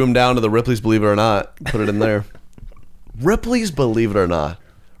just threw him down to the Ripley's Believe It or Not. Put it in there. Ripley's Believe It or Not.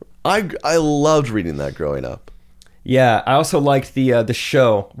 I loved reading that growing up. Yeah, I also liked the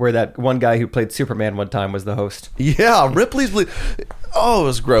show where that one guy who played Superman one time was the host. Yeah, Ripley's Believe. Oh, it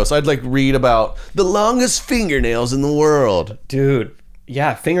was gross. I'd read about the longest fingernails in the world. Dude,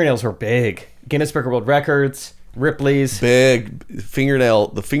 yeah, fingernails were big. Guinness Book of World Records, Ripley's. Big the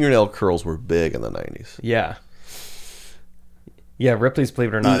fingernail curls were big in the 90s. Yeah. Yeah, Ripley's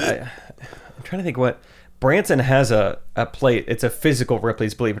Believe It or Not. I'm trying to think what. Branson has a plate. It's a physical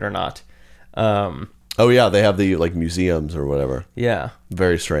Ripley's Believe It or Not. Oh, yeah, they have the museums or whatever. Yeah.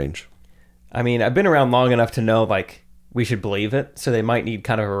 Very strange. I mean, I've been around long enough to know, we should believe it, so they might need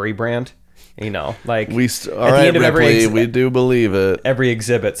kind of a rebrand. All right, Ripley, we do believe it. Every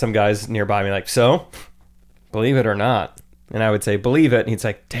exhibit, some guys nearby me so, believe it or not? And I would say, believe it, and he's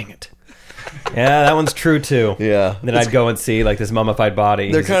like, dang it. Yeah, that one's true, too. Yeah. And then I'd go and see, this mummified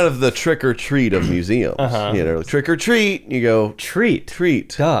body. They're kind of the trick or treat of museums. Uh-huh. Trick or treat, you go, treat.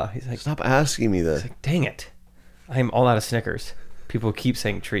 Duh. He's like, stop asking me this. He's like, dang it. I am all out of Snickers. People keep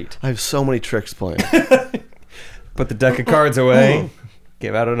saying treat. I have so many tricks planned. Put the deck of cards away.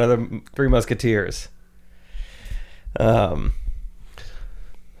 Give out another 3 Musketeers. Yeah,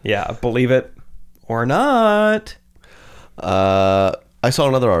 believe it or not. I saw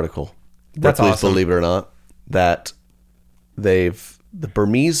another article. That's Ripley's awesome. Believe it or not, that the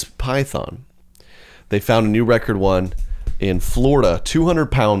Burmese python, they found a new record one in Florida,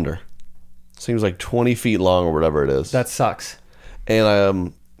 200-pounder. Seems like 20 feet long or whatever it is. That sucks.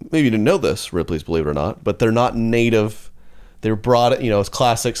 And maybe you didn't know this, Ripley's Believe It or Not, but they're not native. They were brought, it's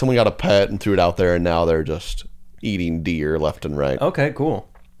classic. Someone got a pet and threw it out there, and now they're just eating deer left and right. Okay, cool.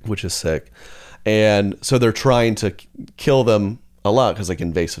 Which is sick. And so they're trying to kill them a lot because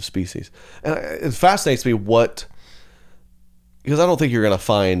invasive species. And it fascinates me because I don't think you're going to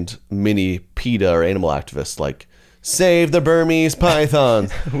find many PETA or animal activists save the Burmese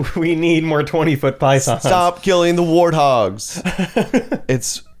pythons. We need more 20-foot pythons. Stop killing the warthogs.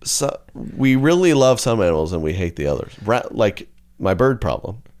 We really love some animals and we hate the others. Like my bird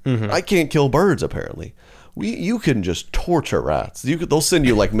problem. Mm-hmm. I can't kill birds apparently. You can just torture rats. They'll send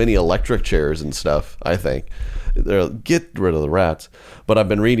you mini electric chairs and stuff. I think get rid of the rats. But I've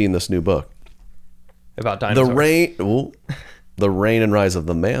been reading this new book about dinosaurs. The reign and rise of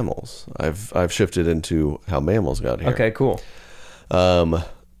the mammals. I've shifted into how mammals got here. Okay, cool.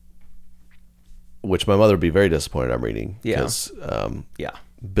 Which my mother would be very disappointed I'm reading. Yeah. Because yeah,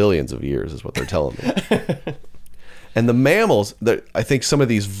 billions of years is what they're telling me. And the mammals, I think some of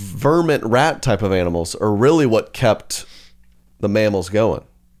these vermin rat type of animals are really what kept the mammals going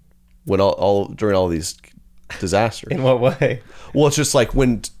when during all these disasters. In what way? Well, it's just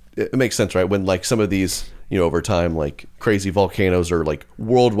when it makes sense, right? When some of these, over time, crazy volcanoes or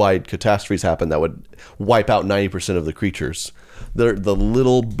worldwide catastrophes happen that would wipe out 90% of the creatures. The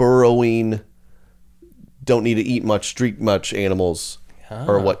little burrowing, don't need to eat much, drink much animals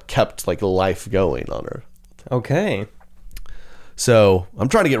are what kept life going on Earth. Okay. So I'm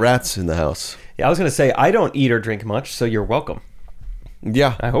trying to get rats in the house. Yeah, I was gonna say I don't eat or drink much, so you're welcome.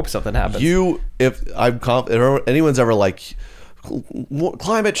 Yeah, I hope something happens. If anyone's ever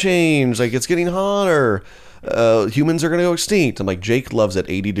climate change, it's getting hotter, humans are gonna go extinct. I'm Jake loves at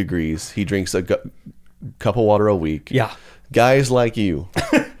 80 degrees. He drinks a cup of water a week. Yeah. guys like you.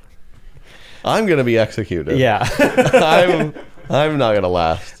 I'm gonna be executed. Yeah. I'm not gonna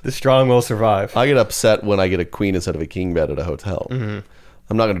last. The strong will survive. I get upset when I get a queen instead of a king bed at a hotel.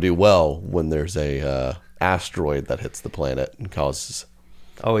 I'm not gonna do well when there's a asteroid that hits the planet and causes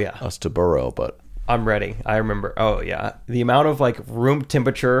us to burrow. But I'm ready. I remember. Oh yeah, the amount of like room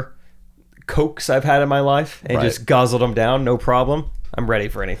temperature Cokes I've had in my life and just guzzled them down, no problem. I'm ready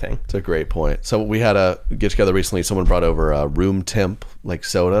for anything. It's a great point. So we had a get together recently. Someone brought over room temp like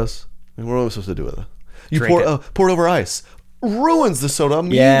sodas. I mean, what are we supposed to do with it? You pour it over ice. Ruins the soda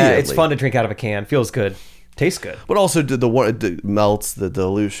immediately. Yeah, it's fun to drink out of a can. Feels good. Tastes good. But also it melts the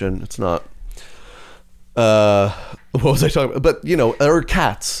dilution. It's not. What was I talking about? But there are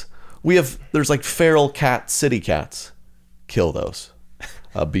cats. There's like feral cat city cats. Kill those.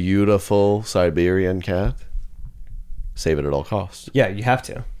 A beautiful Siberian cat. Save it at all costs. Yeah, you have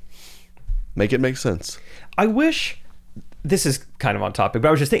to. Make it make sense. I wish, this is kind of on topic, but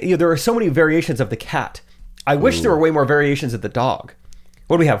I was just thinking, there are so many variations of the cat. I wish there were way more variations of the dog.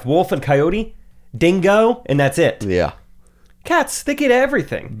 What do we have? Wolf and coyote? Dingo? And that's it. Yeah. Cats, they get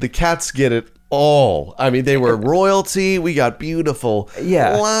everything. The cats get it all. I mean, they were royalty. We got beautiful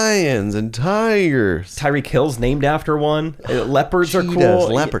lions and tigers. Tyreek Hill's named after one. Leopards are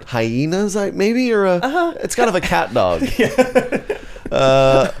cool. Leopard. Hyenas, maybe? Or it's kind of a cat dog.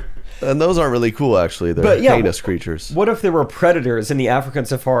 And those aren't really cool, actually. They're heinous creatures. What if there were predators in the African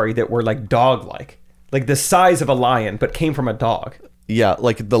safari that were like dog-like? Like the size of a lion, but came from a dog. Yeah,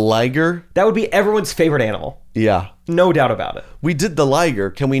 like the liger. That would be everyone's favorite animal. Yeah. No doubt about it. We did the liger.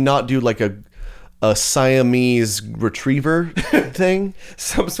 Can we not do like a Siamese retriever thing?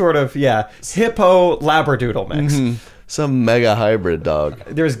 Some sort of, hippo labradoodle mix. Some mega hybrid dog.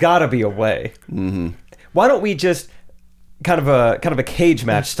 There's got to be a way. Why don't we just kind of a cage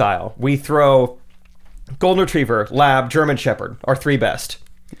match style? We throw golden retriever, lab, German shepherd, our three best.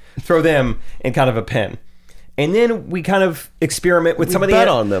 Throw them in kind of a pen. And then we kind of experiment with some of the bet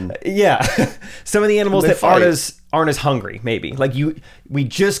on them. Yeah. Some of the animals that aren't as hungry, maybe. Like we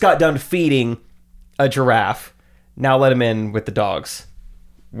just got done feeding a giraffe. Now let him in with the dogs.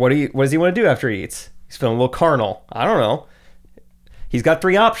 What does he want to do after he eats? He's feeling a little carnal. I don't know. He's got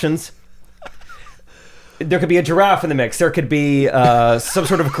three options. There could be a giraffe in the mix. There could be some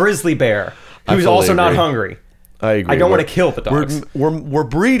sort of grizzly bear who's also not hungry. I agree. I don't want to kill the dogs. We're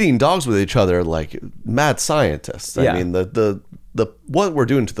breeding dogs with each other like mad scientists. I mean, the what we're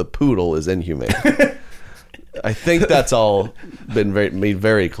doing to the poodle is inhumane. I think that's all been made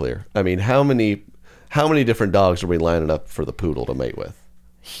very clear. I mean, how many different dogs are we lining up for the poodle to mate with?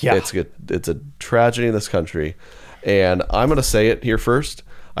 Yeah, it's a tragedy in this country, and I'm going to say it here first.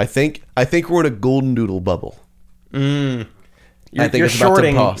 I think we're in a golden doodle bubble. You're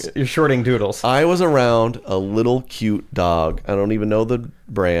shorting doodles. I was around a little cute dog. I don't even know the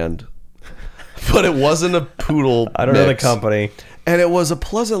brand, but it wasn't a poodle. I don't know the company. And it was a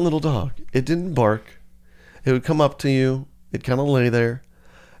pleasant little dog. It didn't bark. It would come up to you. It'd kind of lay there.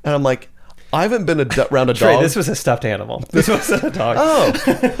 And I'm like, I haven't been around a Trey, dog. this was a stuffed animal. This wasn't a dog.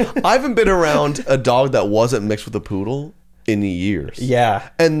 I haven't been around a dog that wasn't mixed with a poodle in years. Yeah.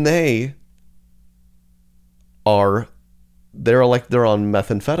 And they're on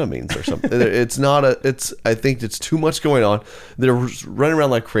methamphetamines or something. I think it's too much going on. They're running around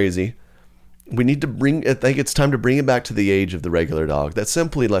like crazy. I think it's time to bring it back to the age of the regular dog that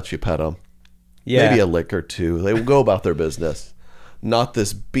simply lets you pet them. Yeah. Maybe a lick or two. They will go about their business. Not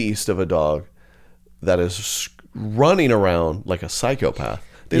this beast of a dog that is running around like a psychopath.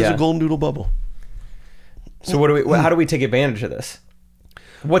 There's a golden doodle bubble. So how do we take advantage of this?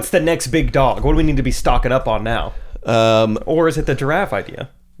 What's the next big dog? What do we need to be stocking up on now? Or is it the giraffe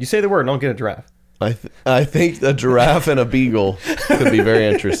idea? You say the word and I'll get a giraffe. I think a giraffe and a beagle could be very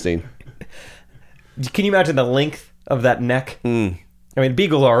interesting. Can you imagine the length of that neck? I mean,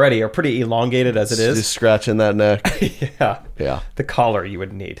 beagles already are pretty elongated as it is. Just scratching that neck. Yeah. The collar you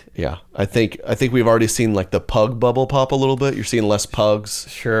would need. Yeah. I think we've already seen like the pug bubble pop a little bit. You're seeing less pugs.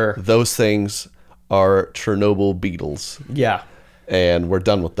 Sure. Those things are Chernobyl beetles. Yeah. And we're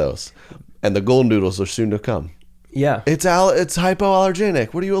done with those. And the golden doodles are soon to come. Yeah. It's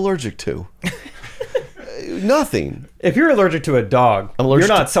hypoallergenic. What are you allergic to? Nothing. If you're allergic to a dog, you're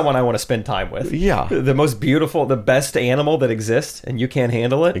not someone I want to spend time with. Yeah. The most beautiful, the best animal that exists, and you can't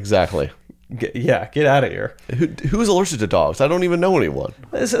handle it? Exactly. Get out of here. Who's allergic to dogs? I don't even know anyone.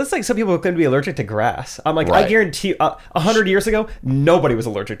 It's like some people could be allergic to grass. I'm like, right. I guarantee you, 100 years ago, nobody was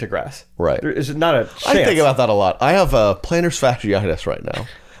allergic to grass. Right. There's not a chance. I think about that a lot. I have plantar fasciitis right now.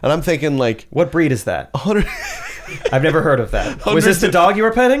 And I'm thinking like... What breed is that? I've never heard of that. Was this the dog you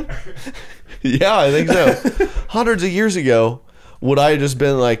were petting? Yeah, I think so. Hundreds of years ago, would I have just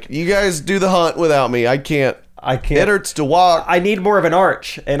been like, you guys do the hunt without me? I can't. It hurts to walk. I need more of an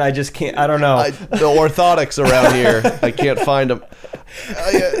arch, and I just can't. I don't know. The orthotics around here, I can't find them.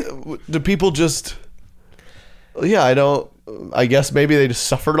 Do people just... Yeah, I don't... I guess maybe they just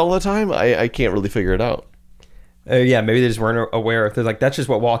suffered all the time. I can't really figure it out. Yeah, maybe they just weren't aware. They're like, that's just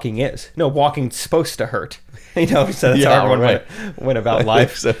what walking is. No, walking's supposed to hurt. So that's how everyone went about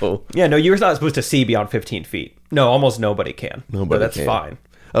life. So. Yeah, no, you're not supposed to see beyond 15 feet. No, almost nobody can. But that's fine.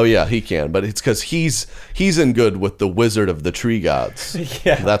 Oh, yeah, he can. But it's because he's in good with the wizard of the tree gods.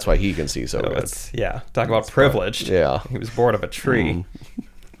 Yeah. That's why he can see so good. Talk about privileged. Yeah. He was born of a tree,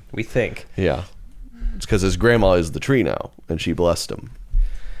 we think. Yeah. It's because his grandma is the tree now, and she blessed him.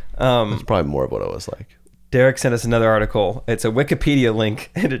 That's probably more of what it was like. Derek sent us another article. It's a Wikipedia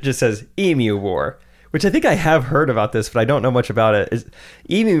link, and it just says Emu War, which I think I have heard about this, but I don't know much about it.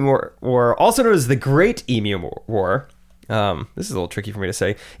 Emu War, also known as the Great Emu War. This is a little tricky for me to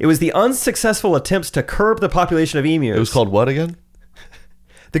say. It was the unsuccessful attempts to curb the population of emus. It was called what again?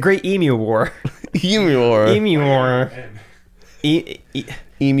 The Great Emu War. Emu War. Emu War.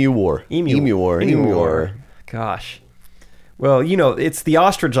 Emu War. Emu War. Gosh. Well, it's the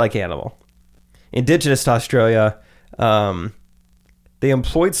ostrich-like animal. Indigenous to Australia, they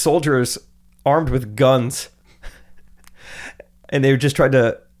employed soldiers armed with guns. And they just tried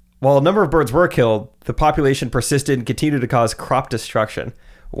to... While a number of birds were killed, the population persisted and continued to cause crop destruction.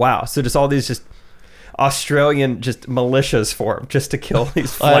 Wow. So just all these just Australian just militias formed just to kill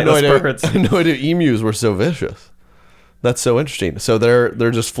these flightless birds. I had no idea emus were so vicious. That's so interesting. So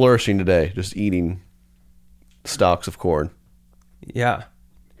they're just flourishing today, just eating stalks of corn. Yeah.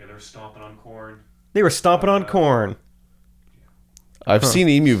 Yeah, they were stomping on corn. They were stomping on corn. I've seen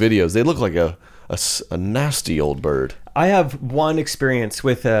emu videos. They look like a nasty old bird. I have one experience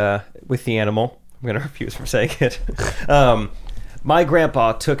with the animal. I'm going to refuse from saying it. My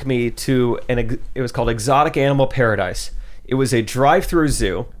grandpa took me to it was called Exotic Animal Paradise. It was a drive-through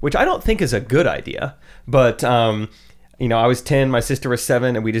zoo, which I don't think is a good idea. But, I was 10, my sister was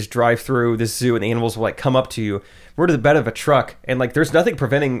 7, and we just drive through this zoo, and the animals will, come up to you. We're to the bed of a truck, and, there's nothing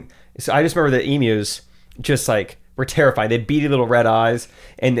preventing... So I just remember the emus just, were terrified. They had beady little red eyes,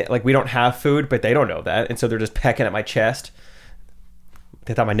 and, we don't have food, but they don't know that, and so they're just pecking at my chest.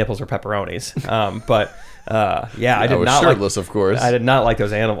 They thought my nipples were pepperonis. I did not shirtless, of course. I did not like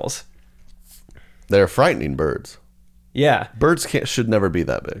those animals. They're frightening birds. Yeah. Birds should never be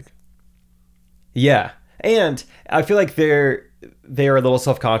that big. Yeah. And I feel like they're a little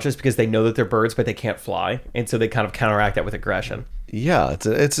self-conscious because they know that they're birds, but they can't fly. And so they kind of counteract that with aggression. Yeah.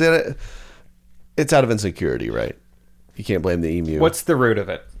 It's out of insecurity, right? You can't blame the emu. What's the root of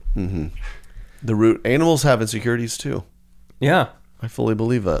it? Mm-hmm. The root. Animals have insecurities too. Yeah. I fully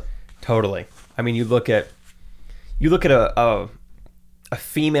believe that. Totally. I mean, you look at a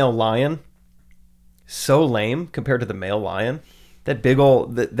female lion, so lame compared to the male lion. That big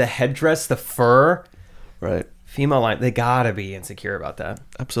old the headdress, the fur. Right. Female lion, they gotta be insecure about that.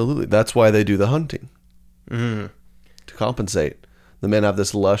 Absolutely. That's why they do the hunting. To compensate. The men have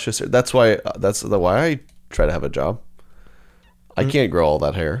this luscious. That's why I try to have a job. I can't grow all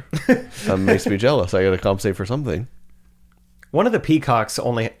that hair. That makes me jealous. I got to compensate for something. One of the peacocks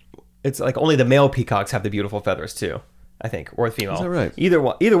only the male peacocks have the beautiful feathers too, I think, or the female. Is that right? Either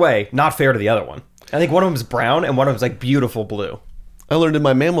way, not fair to the other one. I think one of them's brown and one of them's beautiful blue. I learned in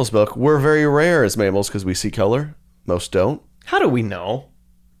my mammals book, we're very rare as mammals because we see color. Most don't. How do we know?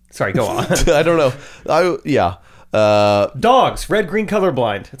 Sorry, go on. I don't know. Dogs, red, green,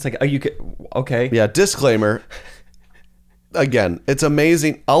 colorblind. It's okay. Yeah, disclaimer. Again, it's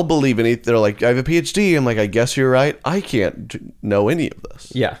amazing. I'll believe in it. They're like, I have a PhD. I'm like, I guess you're right. I can't know any of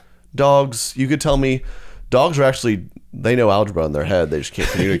this. Yeah. Dogs, you could tell me, dogs are actually, they know algebra in their head. They just can't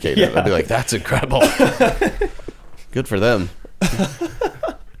communicate it. I'd be like, that's incredible. Good for them.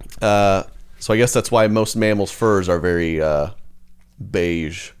 So I guess that's why most mammals' furs are very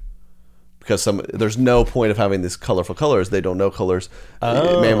beige. Because there's no point of having these colorful colors. They don't know colors.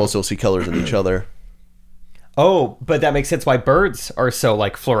 Mammals will see colors in each other. Oh, but that makes sense why birds are so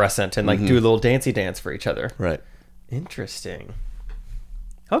fluorescent and do a little dancey dance for each other. Right. Interesting.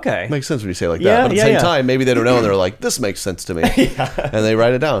 Okay. Makes sense when you say it like that. But at the same time, maybe they don't know and they're like, this makes sense to me. And they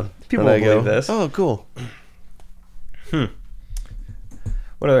write it down. People will believe this. Oh, cool.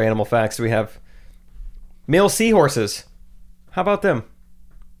 What other animal facts do we have? Male seahorses. How about them?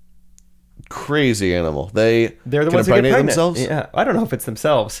 Crazy animal. They're the ones that get pregnant. Themselves? Yeah. I don't know if it's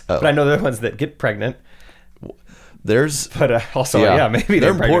themselves, but I know they're the ones that get pregnant. But also, maybe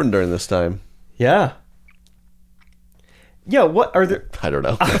they're important during this time. Yeah. Yeah, what are there? I don't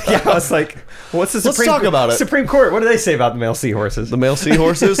know. Yeah, I was like, what's the Let's talk about it. Supreme Court? What do they say about the male seahorses? The male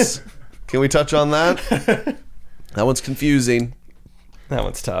seahorses? Can we touch on that? That one's confusing. That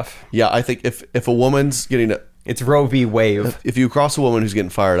one's tough. Yeah, I think if a woman's getting... It's Roe v. Wade. If you cross a woman who's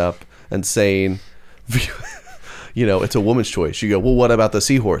getting fired up and saying, you know, it's a woman's choice, you go, well, what about the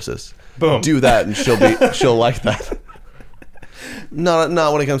seahorses? Boom. Do that and she'll like that.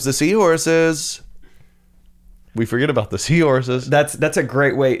 Not when it comes to seahorses. We forget about the seahorses. That's a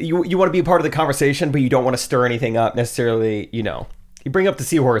great way. You want to be a part of the conversation, but you don't want to stir anything up necessarily, you know. You bring up the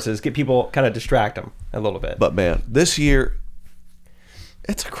seahorses, get people, kind of distract them a little bit. But man, this year,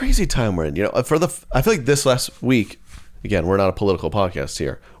 it's a crazy time we're in. You know, I feel like this last week, again, we're not a political podcast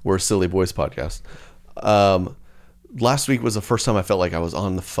here. We're a Silly Boys podcast. Last week was the first time I felt like I was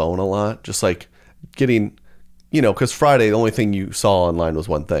on the phone a lot, just like getting, you know, because Friday, the only thing you saw online was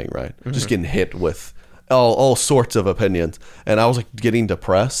one thing, right? Mm-hmm. Just getting hit with all sorts of opinions. And I was like getting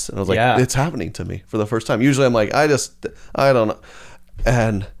depressed. And I was like, It's happening to me for the first time. Usually I'm like, I don't know.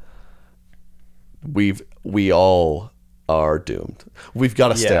 And we all are doomed. We've got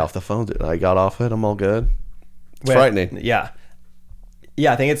to stay off the phone. I got off it. I'm all good. It's frightening. Yeah.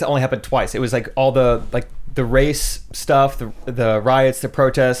 Yeah, I think it's only happened twice. It was like all the race stuff, the riots, the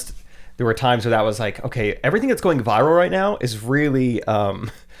protests. There were times where that was like, okay, everything that's going viral right now is really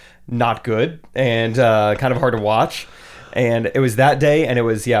not good and kind of hard to watch. And it was that day, and it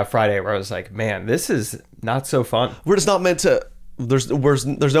was Friday, where I was like, man, this is not so fun. We're just not meant to. There's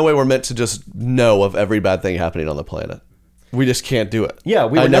no way we're meant to just know of every bad thing happening on the planet. We just can't do it. Yeah,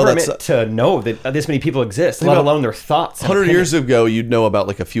 we were never meant to know that this many people exist, let alone their thoughts. 100 years ago, you'd know about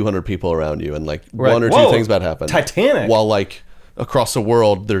like a few hundred people around you, and like one or two things bad happen. Titanic. While like across the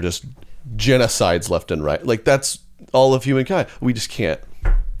world, they're just genocides left and right. Like that's all of humankind. We just can't.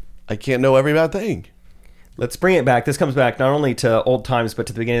 I can't know every bad thing. Let's bring it back. This comes back not only to old times, but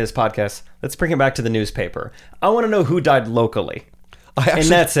to the beginning of this podcast. Let's bring it back to the newspaper. I want to know who died locally. And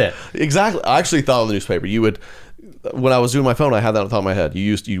that's it. Exactly. I actually thought of the newspaper. You would, when I was doing my phone, I had that on top of my head.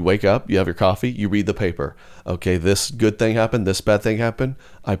 You wake up, you have your coffee, you read the paper. Okay, this good thing happened, this bad thing happened.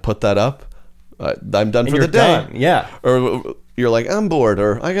 I put that up. I'm done for the day. Done. Yeah. Or you're like, I'm bored,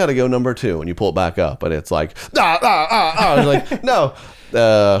 or I got to go number 2, and you pull it back up, and it's like, You're like, no.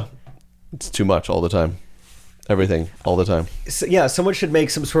 It's too much all the time. Everything all the time. So, yeah, someone should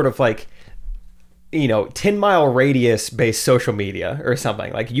make some sort of like, 10-mile radius based social media or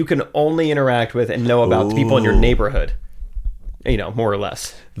something. Like you can only interact with and know about the people in your neighborhood, more or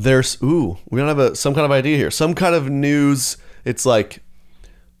less. We don't have some kind of idea here. Some kind of news. It's like,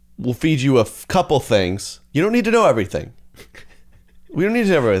 we'll feed you a couple things. You don't need to know everything. We don't need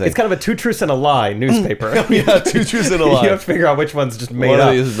to know everything. It's kind of a 2 truths and a lie newspaper. 2 truths and a lie. You have to figure out which one's just made up. One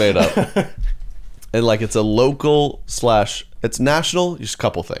of these is made up. And like it's a local / it's national, just a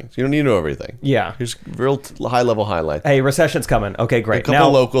couple things. You don't need to know everything. Yeah. Here's real high level highlights. Hey, recession's coming. Okay, great. A couple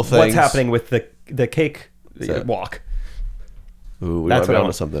local things. What's happening with the cake walk? Ooh, we might be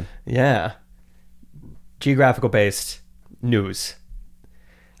onto something. Yeah. Geographical based news.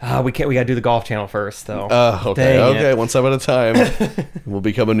 We got to do the Golf Channel first, though. Okay. One step at a time. We'll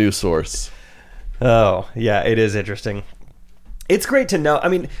become a news source. Oh, yeah, it is interesting. It's great to know. I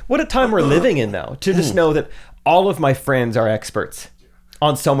mean, what a time we're living in, though, to just know that all of my friends are experts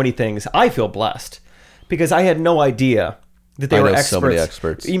on so many things. I feel blessed because I had no idea that they were experts. So many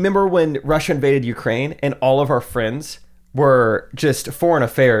experts. You remember when Russia invaded Ukraine and all of our friends were just foreign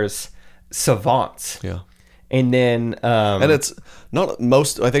affairs savants? Yeah. And then... and it's not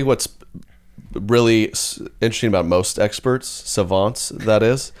most... I think what's really interesting about most experts, savants, that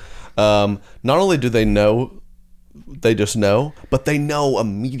is, not only do they know... They just know, but they know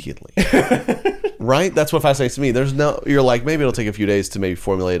immediately. Right? That's what fascinates me. You're like, maybe it'll take a few days to maybe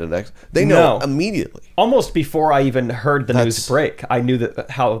formulate an X. They know immediately. Almost before I even heard the news break, I knew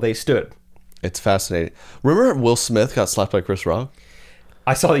how they stood. It's fascinating. Remember Will Smith got slapped by Chris Rock?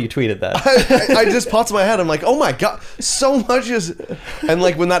 I saw that you tweeted that. I just popped in my head. I'm like, oh my God, so much is... And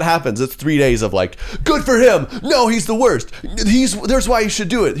like when that happens, it's 3 days of like, good for him. No, he's the worst. There's why he should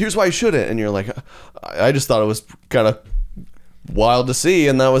do it. Here's why he shouldn't. And you're like, I just thought it was kind of wild to see.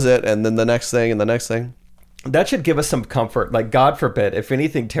 And that was it. And then the next thing and the next thing. That should give us some comfort. Like, God forbid, if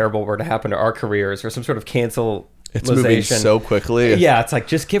anything terrible were to happen to our careers or some sort of cancel. It's moving so quickly. Yeah, it's like,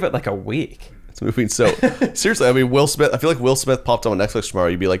 just give it like a week. Moving so seriously. I mean, Will Smith. I feel like Will Smith popped on Netflix tomorrow.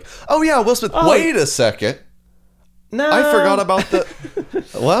 You'd be like, "Oh yeah, Will Smith." Wait a second. No, I forgot about the.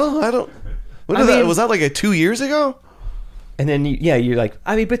 Well, I don't. Was that like 2 years ago? And then you're like,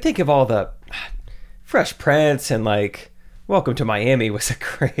 I mean, but think of all the Fresh Prince and like Welcome to Miami was a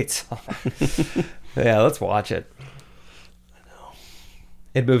great song. Yeah, let's watch it.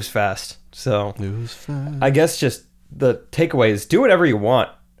 It moves fast. So Moves fast. I guess just the takeaway is do whatever you want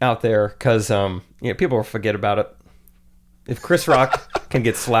out there because people will forget about it. If Chris Rock can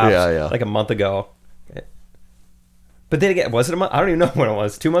get slapped like a month ago. But then again, was it a month? I don't even know when it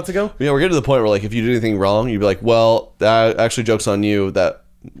was. 2 months ago? Yeah, we're getting to the point where, like, if you do anything wrong, you'd be like, well, that actually joke's on you. That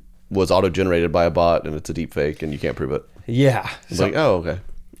was auto-generated by a bot, and it's a deep fake, and you can't prove it. Yeah. It's like, oh, okay.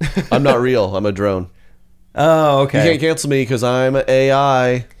 I'm not real. I'm a drone. Oh, okay. You can't cancel me because I'm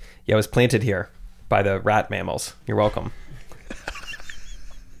AI. Yeah, I was planted here by the rat mammals. You're welcome.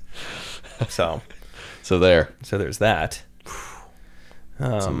 So there's that.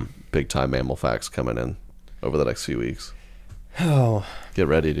 Some big-time mammal facts coming in over the next few weeks. Oh. Get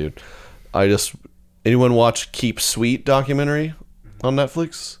ready, dude. Anyone watch Keep Sweet documentary on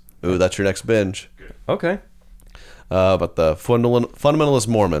Netflix? Ooh, that's your next binge. Okay. But the fundamentalist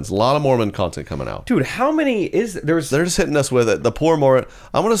Mormons. A lot of Mormon content coming out. Dude, how many is there? They're just hitting us with it. The poor Mormon.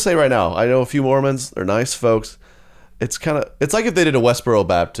 I'm going to say right now, I know a few Mormons. They're nice folks. It's like if they did a Westboro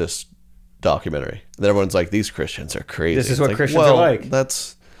Baptist documentary. And everyone's like, these Christians are crazy. This is what Christians are like.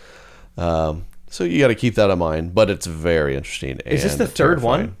 That's... so you got to keep that in mind, but it's very interesting. Is this the third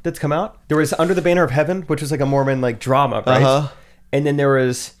one that's come out? There was Under the Banner of Heaven, which was like a Mormon like drama, right? Uh-huh. And then there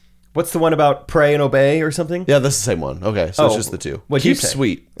was what's the one about pray and obey or something? Yeah, that's the same one. Okay, so it's just the two. What'd you Keep say?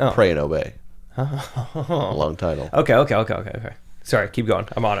 Sweet, Oh. Pray and Obey. Long title. Okay. Sorry, keep going.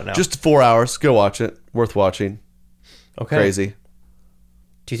 I'm on it now. Just 4 hours. Go watch it. Worth watching. okay. Crazy.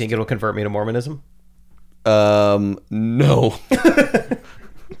 Do you think it'll convert me to Mormonism? No.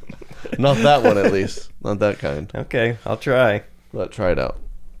 Not that one, at least. Not that kind. Okay, I'll try. But try it out.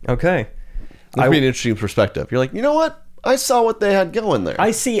 Okay. It'll be an interesting perspective. You're like, you know what? I saw what they had going there.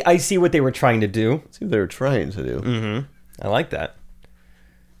 I see what they were trying to do. See what they were trying to do. Mm-hmm. I like that.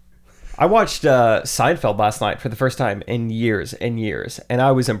 I watched Seinfeld last night for the first time in years and years, and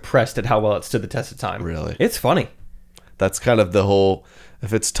I was impressed at how well it stood the test of time. Really? It's funny. That's kind of the whole...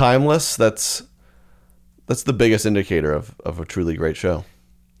 If it's timeless, that's the biggest indicator of a truly great show.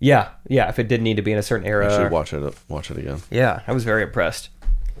 Yeah. If it didn't need to be in a certain era. I should watch it again. Yeah, I was very impressed.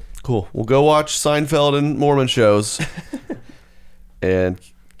 Cool. We'll go watch Seinfeld and Mormon shows. And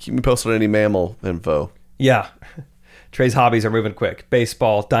keep me posted on any mammal info. Yeah. Trey's hobbies are moving quick.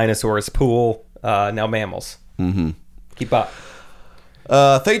 Baseball, dinosaurs, pool, now mammals. Mm-hmm. Keep up.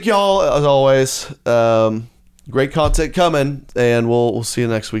 Thank y'all, as always. Great content coming, and we'll see you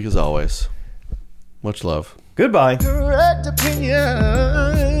next week, as always. Much love. Goodbye. Correct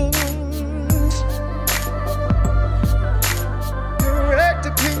opinions. Correct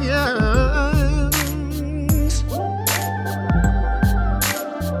opinions.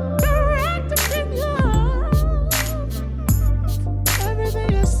 Correct opinions.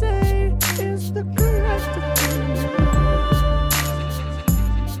 Everything I say is the correct opinion.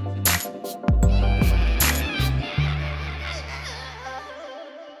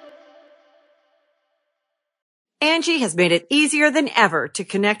 Angie has made it easier than ever to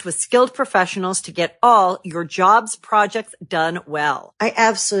connect with skilled professionals to get all your jobs projects done well. I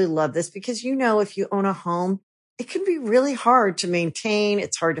absolutely love this because, if you own a home, it can be really hard to maintain.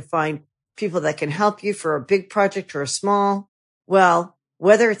 It's hard to find people that can help you for a big project or a small. Well,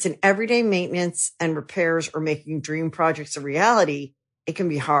 whether it's in everyday maintenance and repairs or making dream projects a reality, it can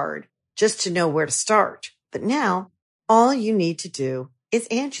be hard just to know where to start. But now all you need to do is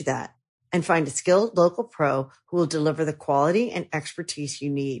Angie that and find a skilled local pro who will deliver the quality and expertise you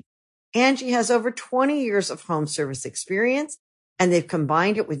need. Angie has over 20 years of home service experience, and they've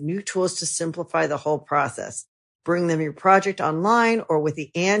combined it with new tools to simplify the whole process. Bring them your project online or with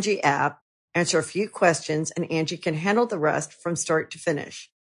the Angie app, answer a few questions, and Angie can handle the rest from start to finish.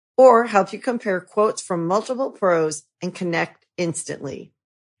 Or help you compare quotes from multiple pros and connect instantly,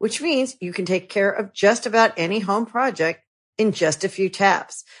 which means you can take care of just about any home project in just a few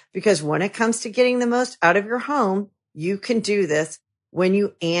taps. Because when it comes to getting the most out of your home, you can do this when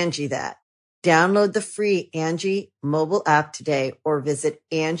you Angie that. Download the free Angie mobile app today or visit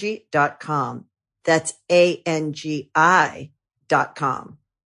Angie.com. That's ANGI.com.